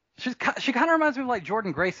reminds me of like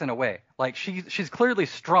Jordan Grace in a way. Like she's clearly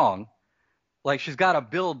strong. Like she's got a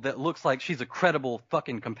build that looks like she's a credible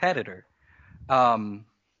fucking competitor. But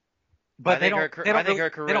I think her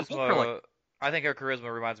charisma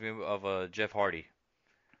reminds me of Jeff Hardy.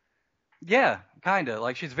 Yeah, kind of.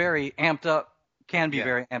 Like she's very amped up,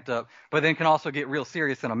 very amped up, but then can also get real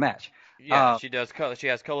serious in a match. Yeah, she does. She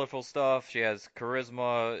has colorful stuff. She has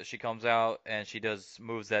charisma. She comes out and she does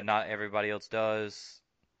moves that not everybody else does.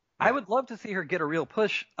 Yeah. I would love to see her get a real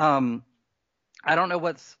push. I don't know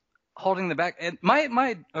what's holding the back. And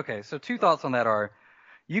okay, so 2 thoughts on that are,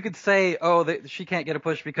 you could say, she can't get a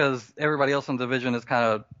push because everybody else in the division is kind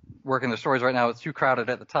of working their stories right now. It's too crowded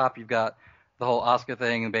at the top. You've got the whole Asuka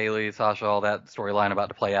thing and Bayley, Sasha, all that storyline about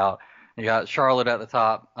to play out. You got Charlotte at the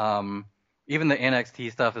top. Even the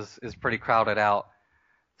NXT stuff is pretty crowded out.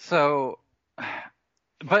 So,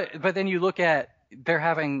 but then you look at, they're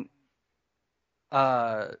having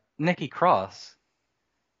Nikki Cross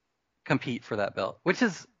compete for that belt, which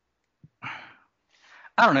is,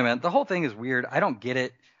 I don't know, man. The whole thing is weird. I don't get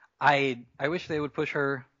it. I wish they would push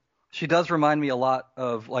her. She does remind me a lot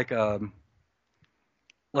of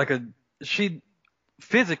she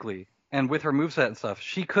physically and with her moveset and stuff,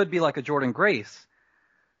 she could be like a Jordan Grace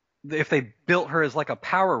if they built her as like a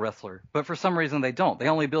power wrestler. But for some reason they don't. They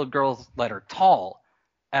only build girls that are tall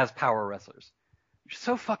as power wrestlers. Which is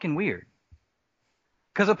so fucking weird.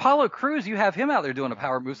 Because Apollo Crews, you have him out there doing a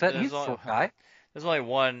power moveset, and he's a short guy. There's only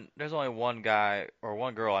one guy or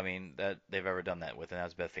one girl, that they've ever done that with, and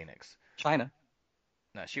that's Beth Phoenix. China.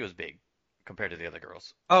 No, she was big compared to the other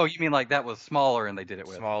girls. Oh, you mean like that was smaller and they did it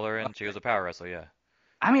with? Smaller, and she was a power wrestler, yeah.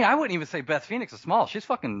 I mean, I wouldn't even say Beth Phoenix is small. She's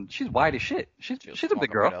wide as shit. She's a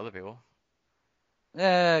big girl. Compared to other people.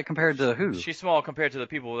 Compared to who? She's small compared to the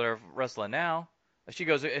people that are wrestling now. If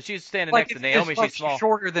she's standing next to Naomi, she's small. She's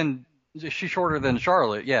shorter than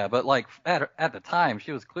Charlotte, yeah, but like at the time,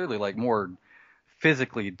 she was clearly like more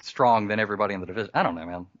physically strong than everybody in the division. I don't know,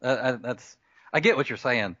 man. I get what you're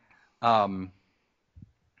saying.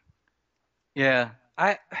 Yeah,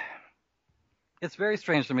 it's very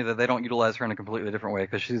strange to me that they don't utilize her in a completely different way,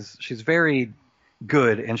 because she's very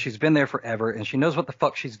good and she's been there forever and she knows what the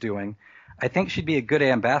fuck she's doing. I think she'd be a good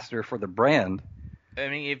ambassador for the brand. I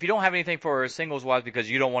mean, if you don't have anything for her singles wise because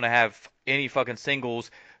you don't want to have any fucking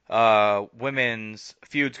singles women's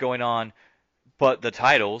feuds going on but the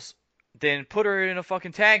titles, then put her in a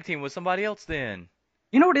fucking tag team with somebody else then.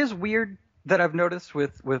 You know what is weird that I've noticed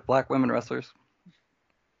with black women wrestlers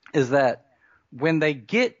is that when they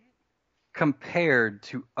get compared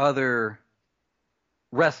to other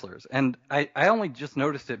wrestlers. And I only just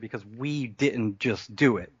noticed it because we didn't just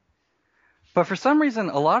do it. But for some reason,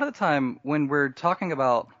 a lot of the time when we're talking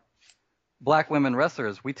about black women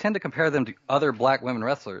wrestlers, we tend to compare them to other black women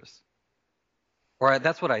wrestlers. Or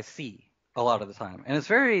that's what I see a lot of the time. And it's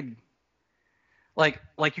very like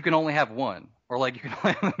you can only have one, or like you can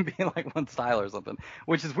only have them be like one style or something,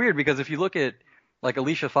 which is weird because if you look at like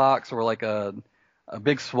Alicia Fox or like a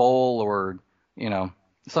Big Swole or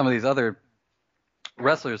some of these other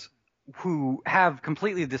wrestlers who have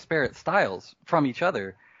completely disparate styles from each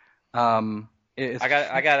other, it's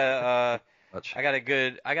much. I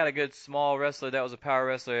got a good small wrestler that was a power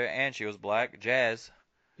wrestler and she was black, Jazz.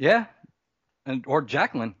 Yeah, or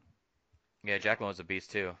Jacqueline. Yeah, Jacqueline was a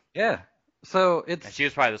beast too. Yeah. So And she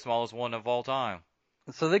was probably the smallest one of all time.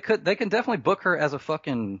 they can definitely book her as a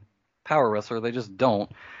fucking power wrestler. They just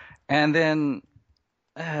don't. And then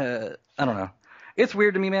I don't know. It's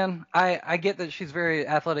weird to me, man. I get that she's very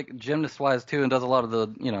athletic gymnast wise too, and does a lot of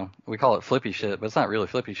the we call it flippy shit, but it's not really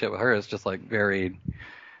flippy shit with her. It's just like very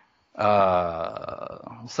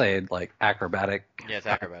say like acrobatic. Yeah, it's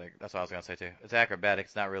acrobatic. That's what I was gonna say too. It's acrobatic.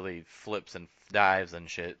 It's not really flips and dives and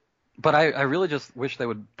shit. But I really just wish they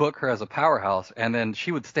would book her as a powerhouse, and then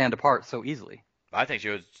she would stand apart so easily. I think she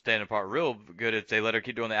would stand apart real good if they let her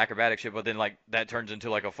keep doing the acrobatic shit, but then like that turns into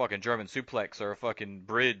like a fucking German suplex or a fucking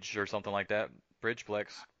bridge or something like that. Bridgeplex.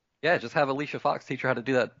 Yeah, just have Alicia Fox teach her how to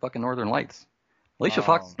do that fucking Northern Lights. Alicia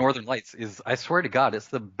Fox's Um, Northern Lights is, I swear to God, it's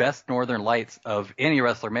the best Northern Lights of any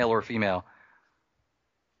wrestler, male or female.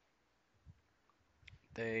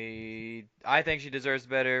 I think she deserves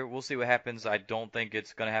better. We'll see what happens. I don't think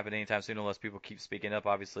it's gonna happen anytime soon unless people keep speaking up,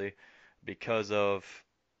 obviously, because of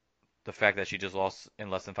the fact that she just lost in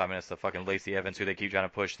less than 5 minutes to fucking Lacey Evans, who they keep trying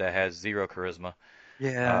to push that has zero charisma.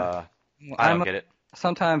 Yeah, Uh, I don't I'm a, get it.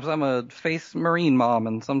 sometimes I'm a face Marine mom,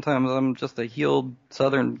 and sometimes I'm just a heeled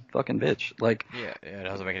Southern fucking bitch. Like, Yeah, it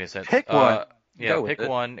doesn't make any sense. pick one, Yeah, go with pick it.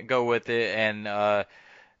 one, go with it, and I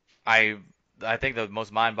I think the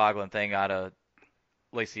most mind-boggling thing out of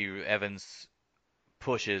Lacey Evans'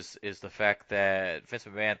 pushes is the fact that Vince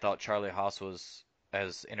McMahon thought Charlie Haas was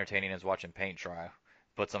as entertaining as watching paint dry,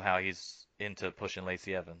 but somehow he's into pushing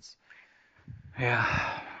Lacey Evans.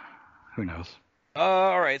 Yeah, who knows?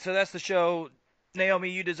 All right, so that's the show. Naomi,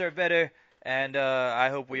 you deserve better, and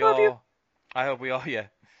Love you. I hope we all, yeah,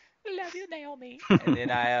 love you, Naomi. And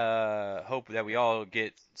then I hope that we all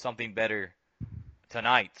get something better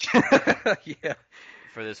tonight Yeah.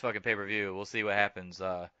 for this fucking pay-per-view. We'll see what happens.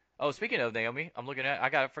 Oh, speaking of Naomi, I'm looking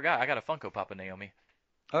at, forgot, I got a Funko Pop of Naomi,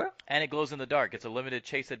 Okay. and it glows in the dark. It's a limited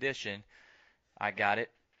chase edition. I got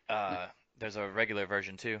it. There's a regular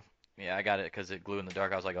version too. Yeah, I got it because it glue in the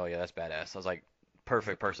dark. I was like, oh yeah, that's badass. I was like,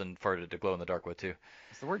 perfect person for it to glow in the dark with too.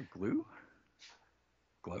 Is the word glue?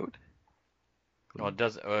 Glowed? Well, it Glue?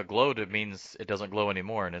 does glowed. It means it doesn't glow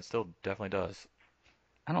anymore, and it still definitely does.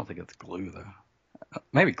 I don't think it's glue though.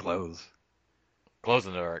 Maybe glows. Glows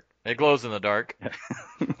in the dark. It glows in the dark.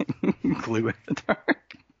 Glue in the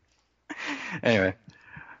dark. Anyway,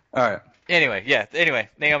 all right. Anyway, yeah. Anyway,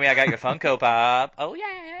 Naomi, I got your Funko Pop. Oh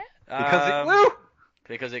yeah. Because it glue.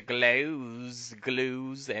 Because it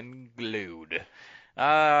glues and glued.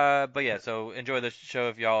 But yeah, so enjoy the show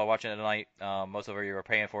if y'all are watching it tonight. Most of you are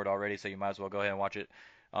paying for it already, so you might as well go ahead and watch it.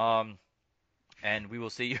 Um, and we will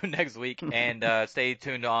see you next week. And stay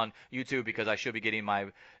tuned on YouTube because I should be getting my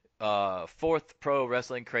fourth pro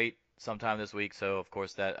wrestling crate sometime this week. So of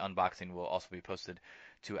course that unboxing will also be posted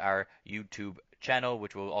to our YouTube channel,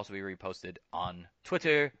 which will also be reposted on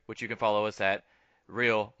Twitter, which you can follow us at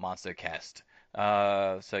Real Monster Cast.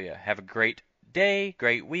 So yeah, have a great day,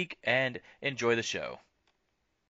 great week, and enjoy the show.